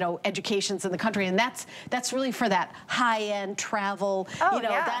 educations in the country, and that's really for that high-end travel. Oh,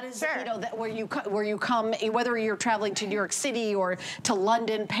 that is that where you come. Whether you're traveling to New York City or to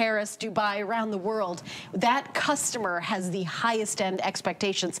London, Paris, Dubai, around the world, that customer has the highest end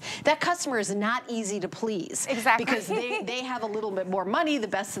expectations. That customer is not easy to please. Exactly. Because they have a little bit more money, the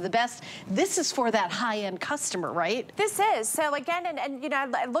best of the best. This is for that high-end customer, right? This is. So again, and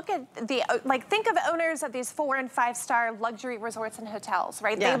look at think of owners of these 4- and 5-star luxury resorts and hotels,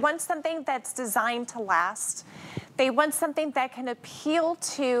 right? Yeah. They want something that's designed to last. They want something that can appeal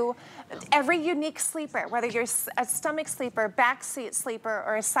to every unique sleeper, whether you're a stomach sleeper, back seat sleeper,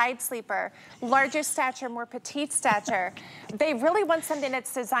 or a side sleeper, larger stature, more petite stature. They really want something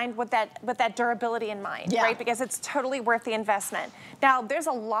that's designed with that durability in mind, right? Because it's totally worth the investment. Now, there's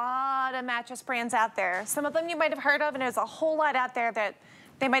a lot of mattress brands out there. Some of them you might have heard of, and there's a whole lot out there that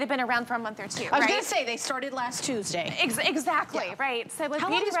they might have been around for a month or two, I was going to say, they started last Tuesday. Exactly, right. So with How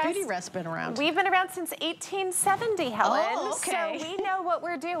long has Beautyrest been around? We've been around since 1870, Helen. Oh, okay. So we know what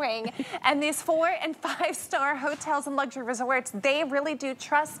we're doing. And these 4- and 5-star hotels and luxury resorts, they really do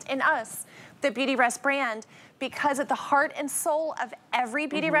trust in us the Beautyrest brand, because at the heart and soul of every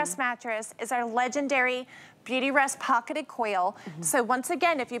Beautyrest mattress is our legendary Beautyrest pocketed coil. So once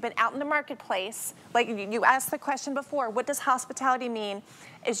again, if you've been out in the marketplace, like you asked the question before, what does hospitality mean?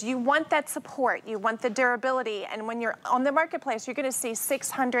 Is you want that support, you want the durability, and when you're on the marketplace, you're gonna see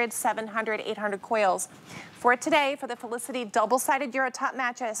 600, 700, 800 coils. For today, for the Felicity double-sided Eurotop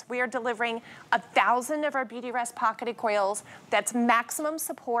mattress, we are delivering 1,000 of our Beautyrest pocketed coils. That's maximum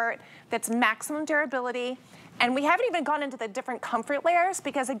support, that's maximum durability. And we haven't even gone into the different comfort layers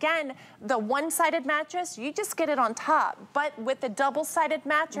because, again, the one-sided mattress, you just get it on top. But with the double-sided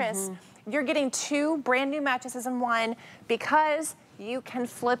mattress, you're getting 2 brand new mattresses in one because you can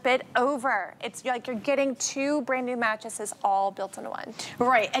flip it over. It's like you're getting 2 brand new mattresses all built into one.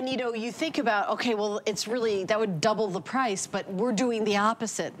 Right, and you know, you think about, okay, well, it's really, that would double the price, but we're doing the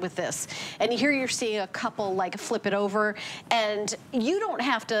opposite with this. And here you're seeing a couple like flip it over, and you don't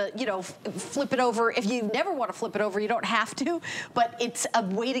have to, you know, flip it over. If you never want to flip it over, you don't have to, but it's a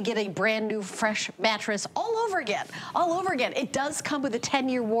way to get a brand new, fresh mattress all over again, all over again. It does come with a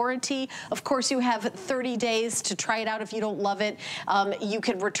 10-year warranty. Of course, you have 30 days to try it out if you don't love it. You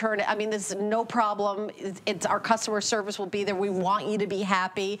can return it. I mean, this is no problem. It's our customer service will be there. We want you to be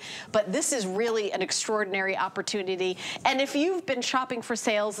happy. But this is really an extraordinary opportunity. And if you've been shopping for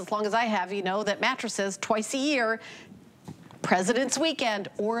sales as long as I have, you know that mattresses twice a year, President's Weekend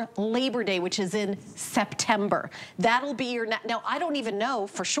or Labor Day, which is in September. That'll be your, now I don't even know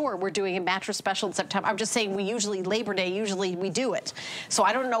for sure we're doing a mattress special in September. I'm just saying we usually, Labor Day, usually we do it. So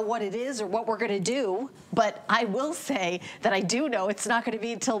I don't know what it is or what we're gonna do, but I will say that I do know it's not gonna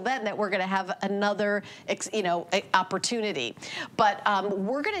be until then that we're gonna have another, you know, opportunity. But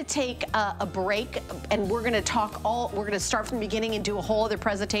we're gonna take a break and we're gonna talk we're gonna start from the beginning and do a whole other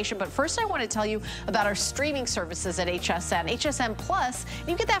presentation. But first I wanna tell you about our streaming services at HSN. HSN Plus,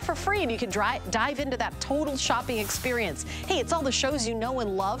 you get that for free and you can dive into that total shopping experience. Hey, it's all the shows you know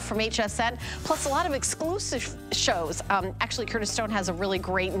and love from HSN, plus a lot of exclusive shows. Actually, Curtis Stone has a really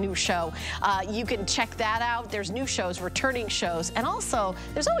great new show. You can check that out. There's new shows, returning shows, and also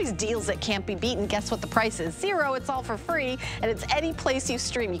there's always deals that can't be beaten. Guess what the price is? $0. It's all for free, and it's any place you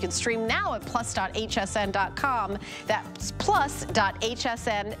stream. You can stream now at plus.hsn.com. That's plus.hsn.com.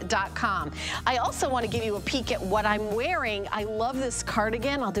 I also want to give you a peek at what I'm wearing. I love this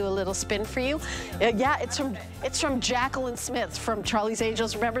cardigan. I'll do a little spin for you. Yeah, it's from Jacqueline Smith from Charlie's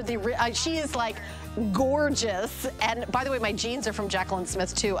Angels. Remember she is like gorgeous. And by the way, my jeans are from Jacqueline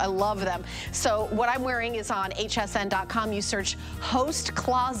Smith too. I love them. So what I'm wearing is on hsn.com. You search host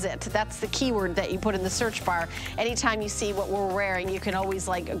closet. That's the keyword that you put in the search bar. Anytime you see what we're wearing, you can always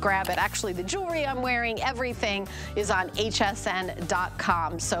like grab it. Actually, the jewelry I'm wearing, everything is on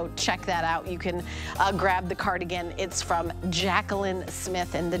hsn.com. So check that out. You can grab the cardigan. It's from Jacqueline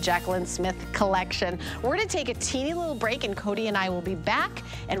Smith and the Jacqueline Smith collection. We're going to take a teeny little break and Cody and I will be back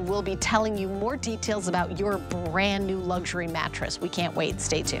and we'll be telling you more details about your brand new luxury mattress. We can't wait.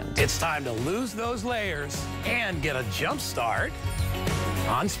 Stay tuned. It's time to lose those layers and get a jump start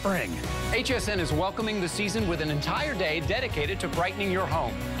on spring. HSN is welcoming the season with an entire day dedicated to brightening your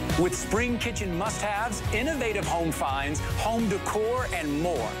home. With spring kitchen must-haves, innovative home finds, home decor, and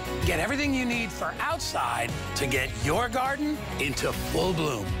more. Get everything you need for outside to get your garden into full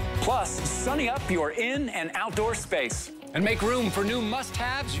bloom. Plus, sunny up your in- and outdoor space. And make room for new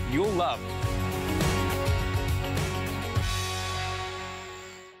must-haves you'll love.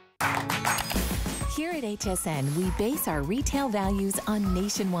 Here at HSN, we base our retail values on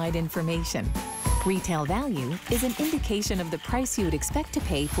nationwide information. Retail value is an indication of the price you would expect to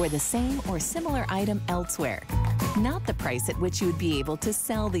pay for the same or similar item elsewhere, not the price at which you would be able to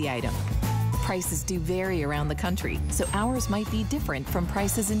sell the item. Prices do vary around the country, so ours might be different from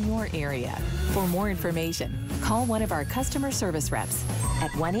prices in your area. For more information, call one of our customer service reps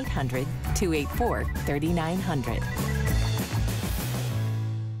at 1-800-284-3900.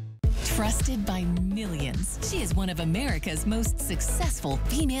 Trusted by millions, she is one of America's most successful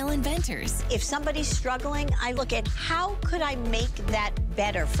female inventors. If somebody's struggling, I look at how could I make that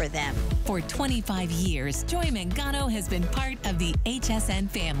better for them. For 25 years, Joy Mangano has been part of the HSN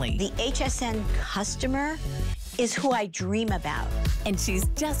family. The HSN customer is who I dream about. And she's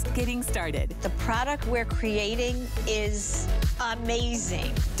just getting started. The product we're creating is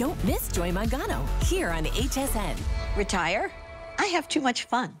amazing. Don't miss Joy Mangano here on HSN. Retire? I have too much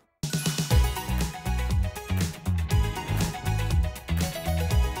fun.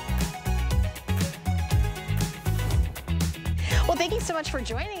 Well, thank you you so much for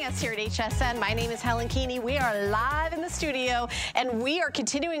joining us here at HSN. My name is Helen Keeney. We are live in the studio, and we are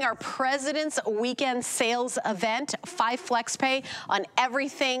continuing our President's Weekend Sales event, 5 Flex Pay on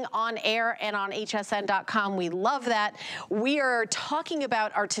everything on air and on hsn.com. We love that. We are talking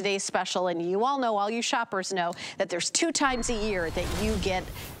about our today's special, and you all know, all you shoppers know, that there's 2 times a year that you get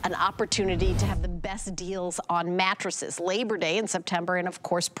an opportunity to have the best deals on mattresses. Labor Day in September, and of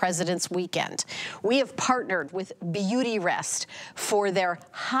course, President's Weekend. We have partnered with Beautyrest for their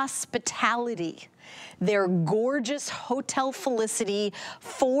hospitality. Their gorgeous Hotel Felicity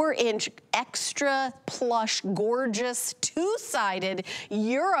 4-inch extra plush, gorgeous 2-sided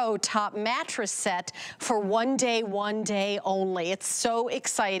Euro top mattress set for one day only. It's so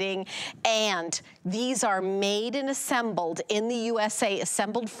exciting. And these are made and assembled in the USA,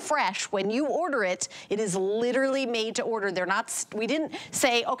 assembled fresh. When you order it, it is literally made to order. They're not, we didn't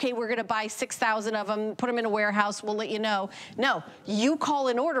say, okay, we're gonna buy 6,000 of them, put them in a warehouse, we'll let you know. No, you call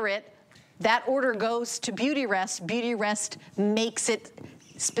and order it. That order goes to Beautyrest. Beautyrest makes it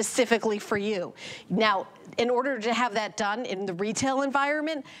specifically for you. Now, in order to have that done in the retail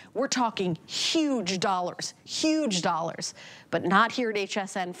environment, we're talking huge dollars, but not here at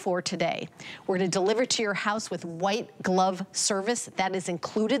HSN for today. We're gonna deliver to your house with white glove service. That is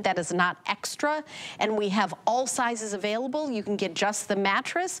included, that is not extra. And we have all sizes available. You can get just the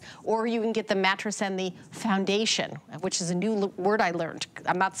mattress, or you can get the mattress and the foundation, which is a new word I learned.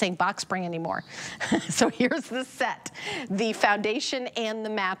 I'm not saying box spring anymore. So here's the set. The foundation and the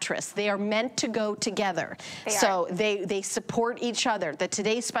mattress. They are meant to go together. They support each other. The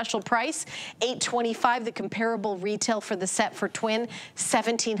today's special price, $825. The comparable retail for the set for twin,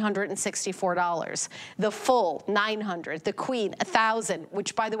 $1,764. The full, $900. The queen, $1,000,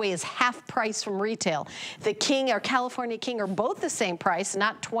 which by the way is half price from retail. The king or California king are both the same price,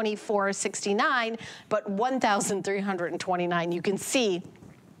 not $2,469, but $1,329. You can see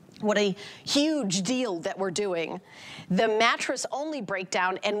what a huge deal that we're doing. The mattress only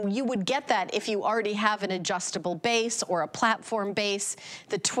breakdown, and you would get that if you already have an adjustable base or a platform base.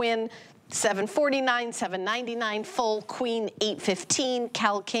 The twin, $749, $799, full queen, $815,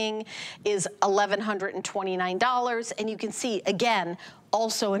 Cal King is $1,129, and you can see, again,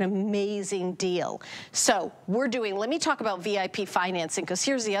 also an amazing deal. So we're doing, let me talk about VIP financing, because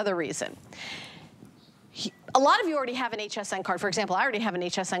here's the other reason. A lot of you already have an HSN card. For example, I already have an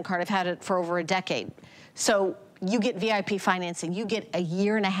HSN card. I've had it for over a decade. So you get VIP financing. You get a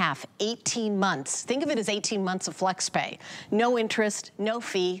year and a half, 18 months. Think of it as 18 months of flex pay. No interest, no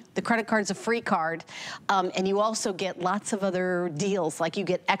fee. The credit card's a free card. And you also get lots of other deals, like you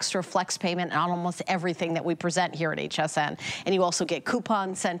get extra flex payment on almost everything that we present here at HSN. And you also get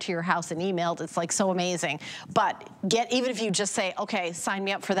coupons sent to your house and emailed. It's like so amazing. But even if you just say, okay, sign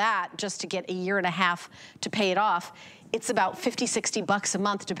me up for that, just to get a year and a half to pay it off, it's about 50, 60 bucks a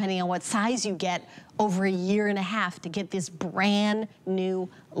month, depending on what size you get, over a year and a half to get this brand new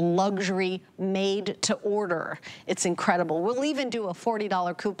luxury made to order. It's incredible. We'll even do a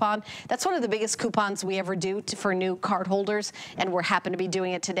 $40 coupon. That's one of the biggest coupons we ever do for new card holders, and we're happy to be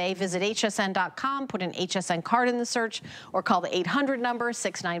doing it today. Visit hsn.com, put an HSN card in the search, or call the 800 number,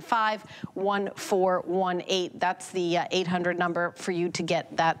 695-1418. That's the 800 number for you to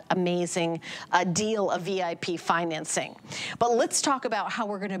get that amazing deal of VIP financing. But let's talk about how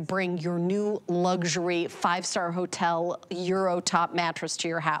we're gonna bring your new luxury 5-star hotel Euro top mattress to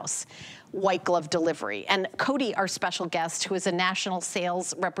your house. White glove delivery. And Cody, our special guest, who is a national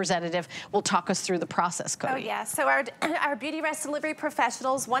sales representative, will talk us through the process, Cody. Oh yeah, so our Beautyrest delivery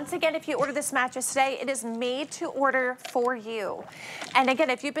professionals, once again, if you order this mattress today, it is made to order for you. And again,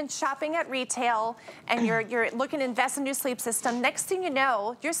 if you've been shopping at retail and you're looking to invest in a new sleep system, next thing you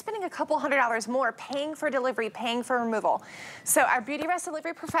know, you're spending a couple $100 more paying for delivery, paying for removal. So our Beautyrest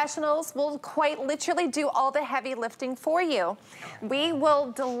delivery professionals will quite literally do all the heavy lifting for you. We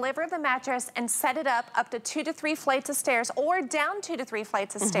will deliver the mattress and set it up to 2 to 3 flights of stairs, or down 2 to 3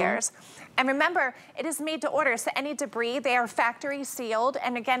 flights of stairs. And remember, it is made to order, so any debris, they are factory sealed.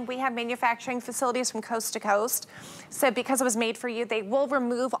 And again, we have manufacturing facilities from coast to coast. So because it was made for you, they will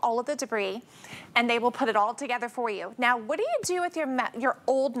remove all of the debris and they will put it all together for you. Now, what do you do with your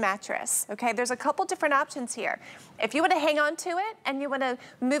old mattress? Okay, there's a couple different options here. If you want to hang on to it and you want to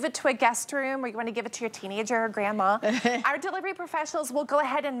move it to a guest room, or you want to give it to your teenager or grandma, our delivery professionals will go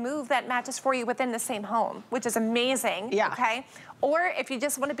ahead and move that mattress for you within the same home, which is amazing. Yeah. Okay. Or if you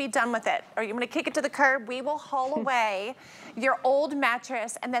just want to be done with it, or you want to kick it to the curb, we will haul away your old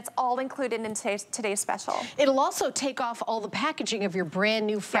mattress, and that's all included in today's special. It'll also take off all the packaging of your brand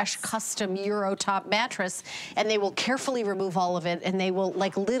new, fresh, custom Euro top mattress, and they will carefully remove all of it, and they will,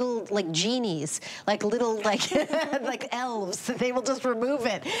 like little, like genies, like little, like, like elves, they will just remove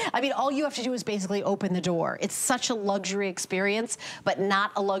it. I mean, all you have to do is basically open the door. It's such a luxury experience, but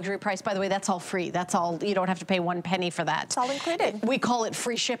not a luxury price. By the way, that's all free. That's all, you don't have to pay 1 penny for that. It's all included. We call it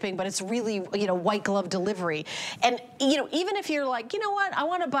free shipping, but it's really, you know, white glove delivery. And, you know, even if you're like, you know what, I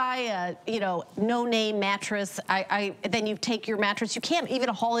want to buy a, you know, no-name mattress, then you take your mattress, you can't even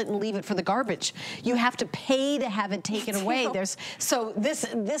haul it and leave it for the garbage. You have to pay to have it taken away. So this,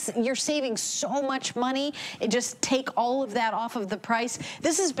 you're saving so much money, and just take all of that off of the price.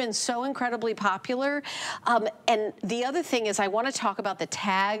 This has been so incredibly popular. And the other thing is, I want to talk about the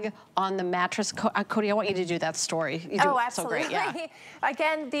tag on the mattress. Cody, I want you to do that story. You do it so great. Yeah.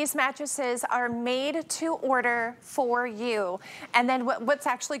 Again, these mattresses are made to order for you. And then what's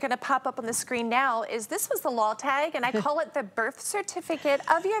actually going to pop up on the screen now is, this was the law tag, and I call it the birth certificate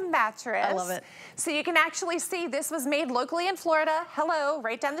of your mattress. I love it. So you can actually see this was made locally in Florida. Hello,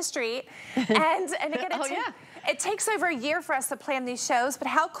 right down the street. And again, it takes over a year for us to plan these shows, but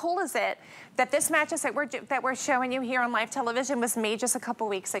how cool is it that this mattress that we're showing you here on live television was made just a couple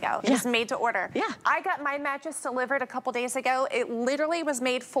weeks ago. It was made to order. Yeah. I got my mattress delivered a couple days ago. It literally was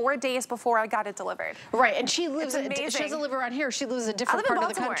made 4 days before I got it delivered. Right, and she lives, she doesn't live around here. She lives in a different part of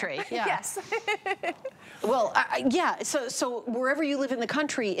the country. Yeah. Yes. Well, yeah, so wherever you live in the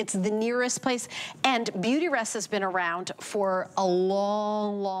country, it's the nearest place. And Beautyrest has been around for a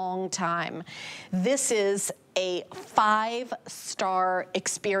long, long time. This is a 5-star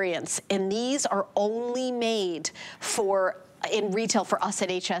experience, and these are only made in retail for us at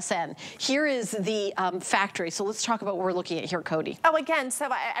HSN. Here is the factory. So let's talk about what we're looking at here, Cody. Oh, again, so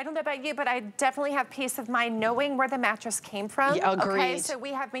I don't know about you, but I definitely have peace of mind knowing where the mattress came from. Yeah, agreed. Okay, so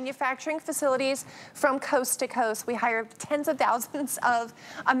we have manufacturing facilities from coast to coast. We hire tens of thousands of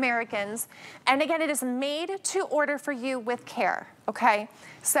Americans. And again, it is made to order for you with care. Okay,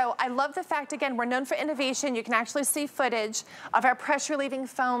 so I love the fact, again, we're known for innovation. You can actually see footage of our pressure relieving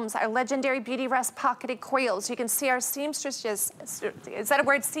foams, our legendary Beautyrest pocketed coils. You can see our seamstresses. Is that a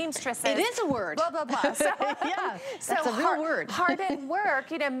word, seamstresses? It is a word. Blah, blah, blah. So, yeah, that's a real word. Hard at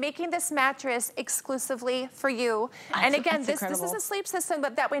work, you know, making this mattress exclusively for you. And again, this is a sleep system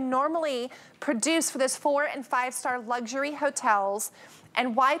that we normally produce for those 4- and 5-star luxury hotels.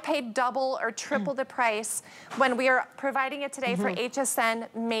 And why pay double or triple the price when we are providing it today for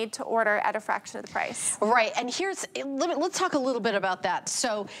HSN, made to order at a fraction of the price? Right, and let's talk a little bit about that.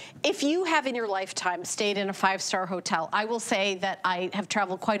 So if you have in your lifetime stayed in a 5-star hotel, I will say that I have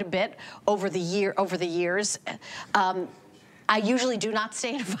traveled quite a bit over the years. I usually do not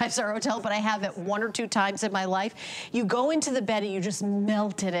stay in a 5-star hotel, but I have it 1 or 2 times in my life. You go into the bed and you just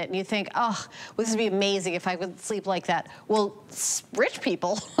melt in it, and you think, oh, well, this would be amazing if I could sleep like that. Well, rich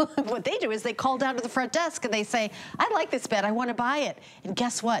people, what they do is they call down to the front desk and they say, I like this bed, I want to buy it. And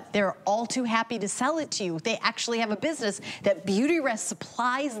guess what? They're all too happy to sell it to you. They actually have a business that Beautyrest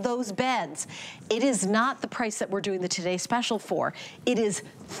supplies those beds. It is not the price that we're doing the Today Special for. It is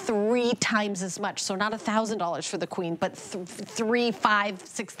 3 times as much. So not $1,000 for the queen, but $3,000, $5,000,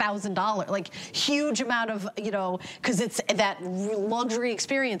 $6,000, like huge amount of, you know, because it's that luxury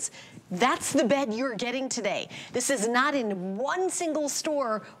experience. That's the bed you're getting today. This is not in one single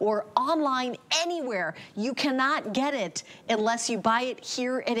store or online anywhere. You cannot get it unless you buy it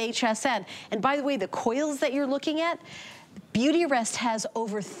here at HSN. And by the way, the coils that you're looking at, Beautyrest has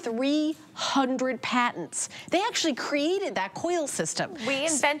over 300 patents. They actually created that coil system. We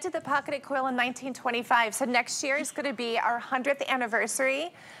invented the pocketed coil in 1925. So next year is going to be our 100th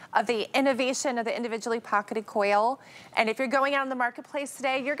anniversary of the innovation of the individually pocketed coil. And if you're going out in the marketplace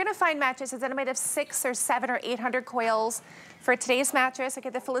today, you're going to find mattresses that are made of 600 or 700 or 800 coils. For today's mattress, I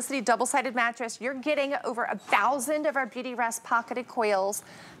get the Felicity double-sided mattress. You're getting over 1,000 of our Beautyrest pocketed coils,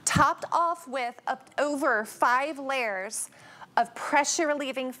 topped off with over 5 layers of pressure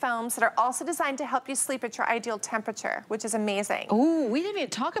relieving foams that are also designed to help you sleep at your ideal temperature, which is amazing. Ooh, we didn't even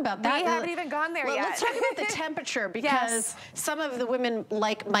talk about that. We haven't even gone there yet. Let's talk about the temperature, because some of the women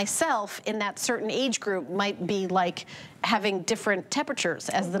like myself in that certain age group might be like having different temperatures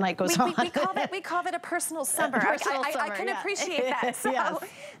as the night goes on. We call that a personal summer. I can appreciate that.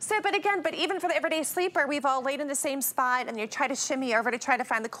 So, but even for the everyday sleeper, we've all laid in the same spot and you try to shimmy over to try to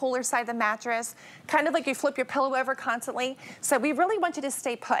find the cooler side of the mattress, kind of like you flip your pillow over constantly. So we really want you to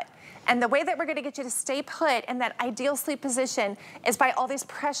stay put. And the way that we're gonna get you to stay put in that ideal sleep position is by all these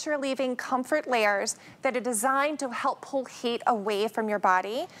pressure relieving comfort layers that are designed to help pull heat away from your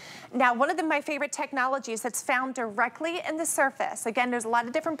body. Now, one of my favorite technologies that's found directly in the surface, again, there's a lot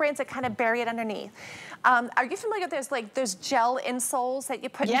of different brands that kind of bury it underneath. Are you familiar with those gel insoles that you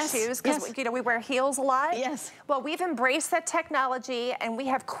put in shoes? Because you know, we wear heels a lot. Yes. Well, we've embraced that technology and we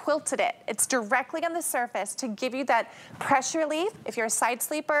have quilted it. It's directly on the surface to give you that pressure relief. If you're a side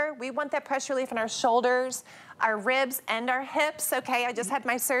sleeper, we want that pressure relief in our shoulders, our ribs, and our hips. Okay, I just had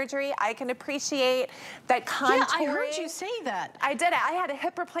my surgery. I can appreciate that contouring. Yeah, I heard you say that. I did it. I had a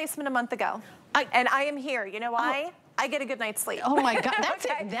hip replacement a month ago. And I am here. You know why? Oh. I get a good night's sleep. Oh my God, that's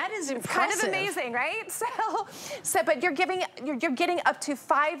okay. it. That is impressive. It's kind of amazing, right? But you're getting up to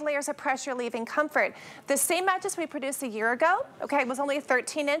 5 layers of pressure relieving comfort. The same mattress we produced a year ago, okay, was only a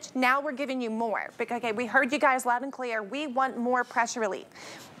 13-inch. Now we're giving you more. Because, okay, we heard you guys loud and clear. We want more pressure relief.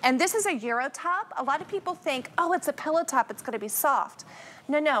 And this is a Euro top. A lot of people think, oh, it's a pillow top. It's going to be soft.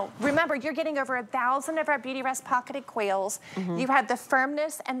 No, no. Remember, you're getting over 1,000 of our Beautyrest pocketed coils. You have the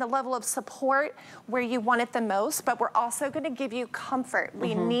firmness and the level of support where you want it the most, but we're also going to give you comfort.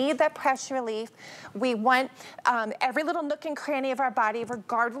 We need that pressure relief. We want every little nook and cranny of our body,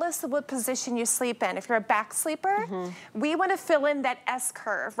 regardless of what position you sleep in. If you're a back sleeper, we want to fill in that S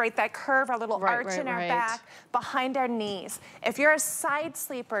curve, right? That curve, our little arch in our back, behind our knees. If you're a side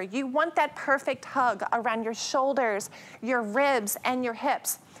sleeper, you want that perfect hug around your shoulders, your ribs, and your hips.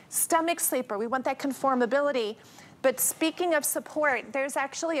 Stomach sleeper, we want that conformability. But speaking of support, there's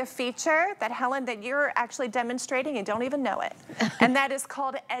actually a feature that, Helen, that you're actually demonstrating and don't even know it. And that is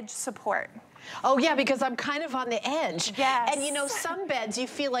called edge support. Oh yeah, because I'm kind of on the edge. Yes. And you know, some beds you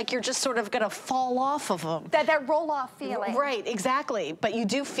feel like you're just sort of gonna fall off of them. That roll-off feeling. Right, exactly. But you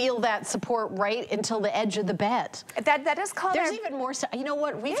do feel that support right until the edge of the bed. That is called. There's even more. You know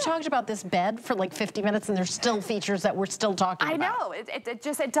what? We've talked about this bed for like 50 minutes, and there's still features that we're still talking about. I know. It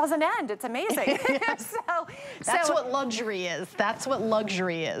doesn't end. It's amazing. That's what luxury is. That's what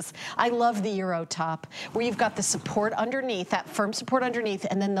luxury is. I love the Euro top, where you've got the support underneath, that firm support underneath,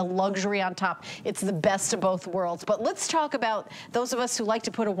 and then the luxury on top. It's the best of both worlds. But let's talk about those of us who like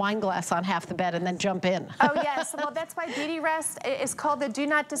to put a wine glass on half the bed and then jump in. Oh yes, well that's why Beautyrest is called the Do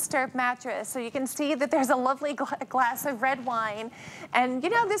Not Disturb mattress. So you can see that there's a lovely glass of red wine. And you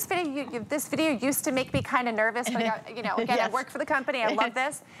know, this video used to make me kind of nervous, but you know, again, I work for the company, I love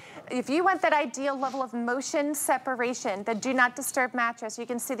this. If you want that ideal level of motion separation, the Do Not Disturb mattress, you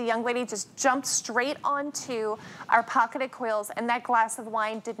can see the young lady just jumped straight onto our pocketed coils and that glass of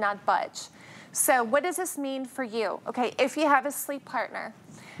wine did not budge. So what does this mean for you? Okay, if you have a sleep partner,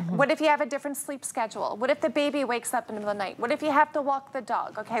 what if you have a different sleep schedule? What if the baby wakes up in the middle of the night? What if you have to walk the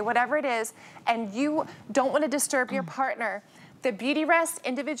dog? Okay, whatever it is, and you don't want to disturb your partner, the Beautyrest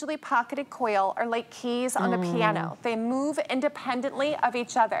individually pocketed coil are like keys on a piano. They move independently of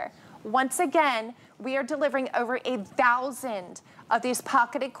each other. Once again, we are delivering over 1,000 of these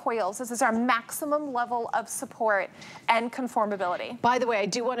pocketed coils. This is our maximum level of support and conformability. By the way, I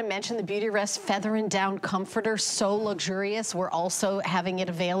do want to mention the Beautyrest Feather and Down Comforter, so luxurious. We're also having it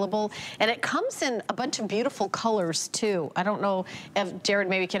available. And it comes in a bunch of beautiful colors too. I don't know if Jared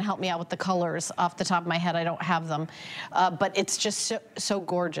maybe can help me out with the colors off the top of my head. I don't have them. But it's just so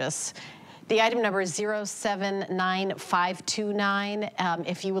gorgeous. The item number is 079529.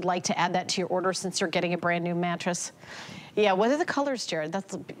 If you would like to add that to your order since you're getting a brand new mattress. Yeah, what are the colors, Jared?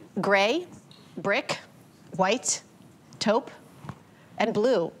 That's gray, brick, white, taupe, and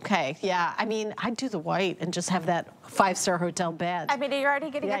blue. Okay, yeah. I mean, I'd do the white and just have that 5-star hotel bed. I mean, you're already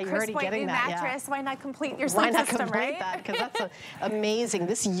getting a crisp white new mattress. Why not complete your sleep system, right? Why not complete that? Because that's amazing.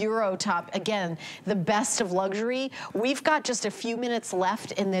 This Euro top, again, the best of luxury. We've got just a few minutes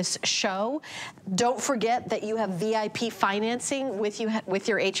left in this show. Don't forget that you have VIP financing with your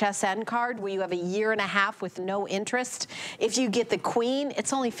HSN card, where you have a 1.5 years with no interest. If you get the Queen,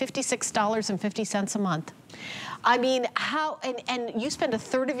 it's only $56.50 a month. I mean, and you spend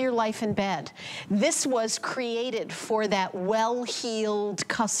 1/3 of your life in bed. This was created for that well-heeled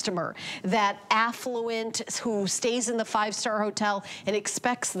customer, that affluent who stays in the 5-star hotel and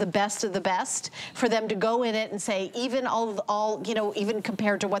expects the best of the best, for them to go in it and say, even you know, even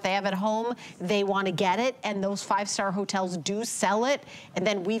compared to what they have at home, they want to get it, and those 5-star hotels do sell it, and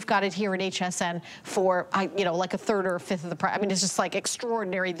then we've got it here at HSN for, you know, like 1/3 or 1/5 of the price. I mean, it's just like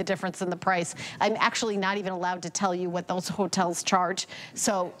extraordinary, the difference in the price. I'm actually not even allowed to tell you what those hotels charge,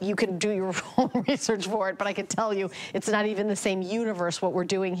 so you can do your own research for it, but I can tell you you, it's not even the same universe what we're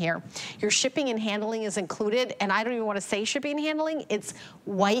doing here. Your shipping and handling is included, and I don't even want to say shipping and handling, it's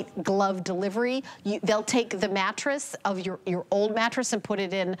white glove delivery. They'll take the mattress of your old mattress and put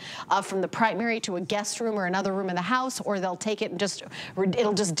it in from the primary to a guest room or another room in the house, or they'll take it and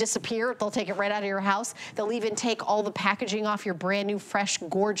it'll just disappear. They'll take it right out of your house. They'll even take all the packaging off your brand new, fresh,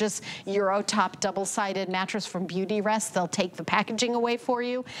 gorgeous Euro top double-sided mattress from Beautyrest. They'll take the packaging away for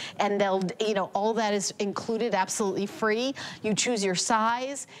you, and they'll, you know, all that is included, absolutely free. You choose your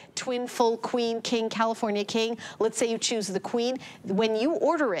size, twin, full, queen, king, California king. Let's say you choose the queen. When you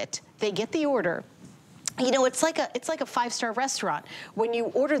order it, they get the order. You know, it's like a five-star restaurant. When you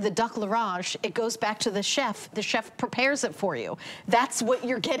order the duck l'orange, it goes back to the chef. The chef prepares it for you. That's what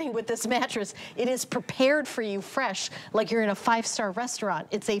you're getting with this mattress. It is prepared for you fresh, like you're in a five-star restaurant.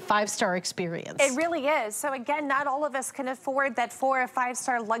 It's a five-star experience. It really is. So again, not all of us can afford that 4- or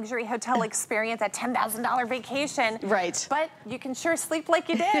 5-star luxury hotel experience, that $10,000 vacation. Right. But you can sure sleep like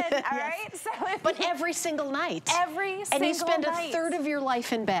you did, all right? So but every single night. Every single night. And you spend a third of your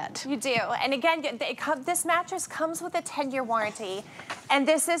life in bed. You do. And again, this mattress comes with a 10-year warranty, and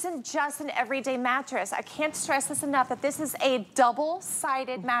this isn't just an everyday mattress. I can't stress this enough, that this is a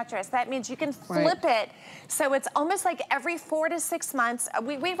double-sided mattress. That means you can flip it, so it's almost like every 4 to 6 months.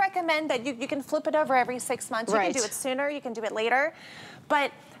 We recommend that you can flip it over every 6 months. You can do it sooner, you can do it later,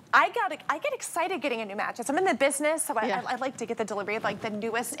 but I get excited getting a new mattress. I'm in the business, so I like to get the delivery of like the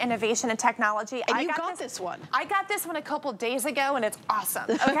newest innovation and technology. And you got this one. I got this one a couple days ago, and it's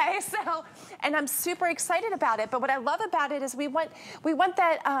awesome. Okay, so, and I'm super excited about it. But what I love about it is we want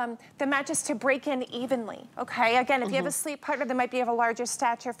that the mattress to break in evenly. Okay, again, if you have a sleep partner that might be of a larger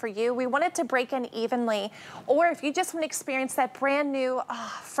stature for you, we want it to break in evenly. Or if you just want to experience that brand new,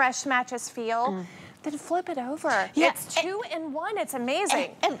 fresh mattress feel. Then flip it over. Yeah. It's 2-in-1. It's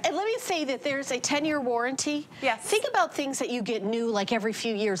amazing. And let me say that there's a 10-year warranty. Yes. Think about things that you get new like every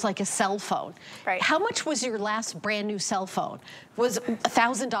few years, like a cell phone. Right. How much was your last brand new cell phone? Was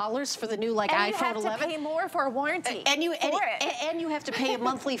 $1,000 for the new like iPhone 11? And you have to pay more for a warranty. And you have to pay a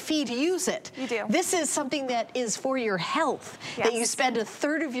monthly fee to use it. You do. This is something that is for your health, that you spend a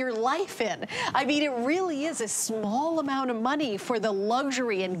third of your life in. I mean, it really is a small amount of money for the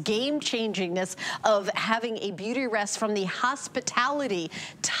luxury and game-changingness of having a Beautyrest from the hospitality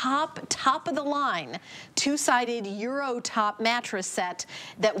top of the line two-sided Euro top mattress set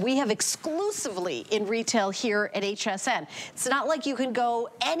that we have exclusively in retail here at HSN. It's not like you can go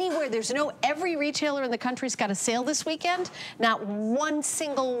anywhere. Every retailer in the country's got a sale this weekend. Not one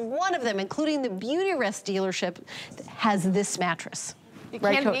single one of them, including the Beautyrest dealership, has this mattress. You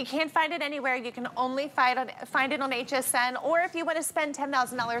can't find it anywhere. You can only find it on HSN, or if you want to spend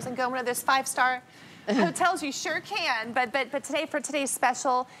 $10,000 and go to one of those 5-star hotels, you sure can. But today, for today's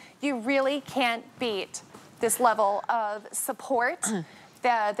special, you really can't beat this level of support,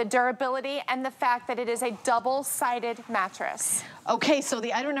 the durability, and the fact that it is a double-sided mattress. Okay, so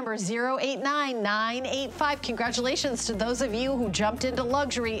the item number is 089985. Congratulations to those of you who jumped into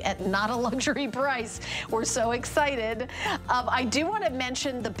luxury at not a luxury price. We're so excited. I do want to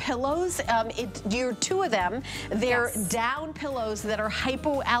mention the pillows. You're 2 of them. They're down pillows that are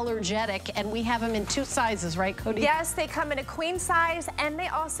hypoallergenic, and we have them in 2 sizes, right, Cody? Yes, they come in a queen size, and they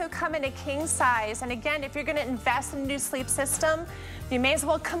also come in a king size. And again, if you're going to invest in a new sleep system, you may as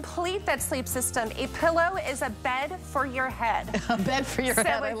well complete that sleep system. A pillow is a bed for your head. A bed for your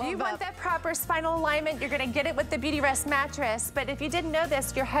head. So if you want that proper spinal alignment, you're going to get it with the Beautyrest mattress. But if you didn't know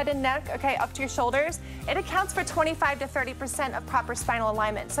this, your head and neck, okay, up to your shoulders, it accounts for 25 to 30% of proper spinal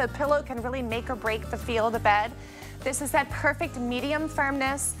alignment. So a pillow can really make or break the feel of the bed. This is that perfect medium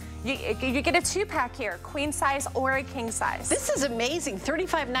firmness. You get a 2-pack here, queen size or a king size. This is amazing,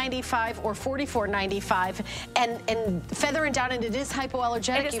 $35.95 or $44.95, and feather and down, and it is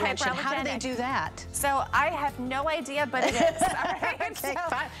hypoallergenic. It is mentioned. How do they do that? So I have no idea, but it is. All right? Okay,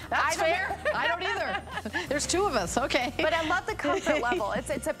 fine. That's fair. I don't either. There's 2 of us. Okay. But I love the comfort level.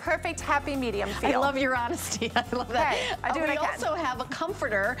 It's a perfect happy medium feel. I love your honesty. I love that. Okay, I do what I can. We also have a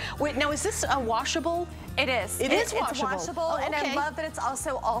comforter. Wait, now is this a washable? It is. It is washable. It's washable, and I love that it's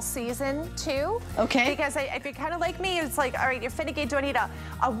also all season too. Okay. Because if you're kind of like me, it's like, all right, you're finicky. Do I need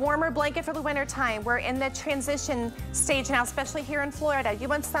a warmer blanket for the winter time? We're in the transition stage now, especially here in Florida. You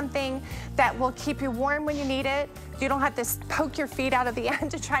want something that will keep you warm when you need it. You don't have to poke your feet out of the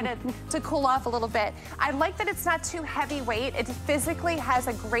end to try to cool off a little bit. I like that it's not too heavyweight. It physically has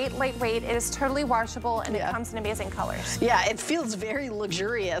a great lightweight. It is totally washable, and it comes in amazing colors. Yeah, it feels very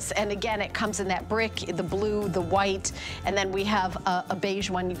luxurious. And again, it comes in that brick, the blue, the white, and then we have a beige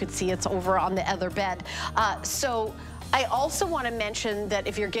one. You can see it's over on the other bed. So I also want to mention that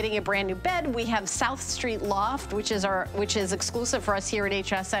if you're getting a brand new bed, we have South Street Loft, which is exclusive for us here at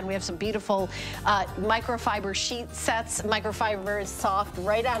HSN. We have some beautiful microfiber sheet sets. Microfiber is soft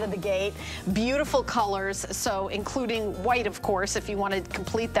right out of the gate. Beautiful colors, so including white, of course, if you want to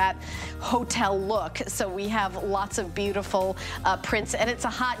complete that hotel look. So we have lots of beautiful prints, and it's a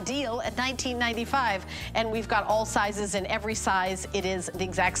hot deal at $19.95. And we've got all sizes, in every size it is the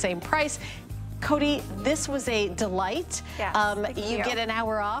exact same price. Cody, this was a delight. Yes, you get an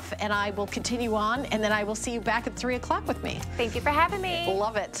hour off, and I will continue on, and then I will see you back at 3 o'clock with me. Thank you for having me.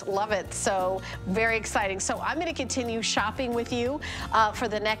 Love it, love it. So very exciting. So I'm going to continue shopping with you for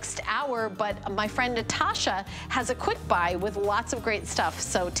the next hour, but my friend Natasha has a quick buy with lots of great stuff.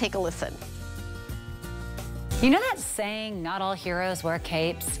 So take a listen. You know that saying, not all heroes wear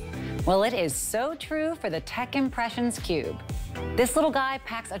capes? Well, it is so true for the Tech Impressions Cube. This little guy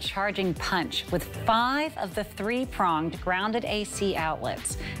packs a charging punch with 5 of the 3-pronged grounded AC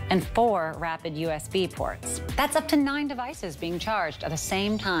outlets and 4 rapid USB ports. That's up to 9 devices being charged at the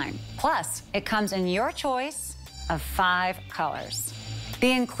same time. Plus, it comes in your choice of 5 colors.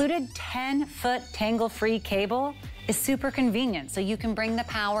 The included 10-foot tangle-free cable is super convenient, so you can bring the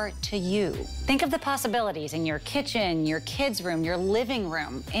power to you. Think of the possibilities in your kitchen, your kids' room, your living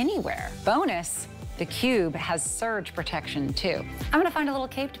room, anywhere. Bonus, the Cube has surge protection too. I'm gonna find a little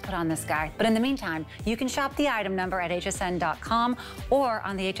cape to put on this guy, but in the meantime, you can shop the item number at hsn.com or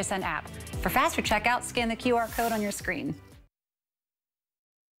on the HSN app. For faster checkout, scan the QR code on your screen.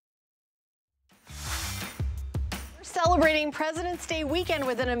 Celebrating President's Day weekend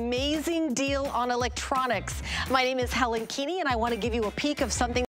with an amazing deal on electronics. My name is Helen Keeney, and I want to give you a peek of something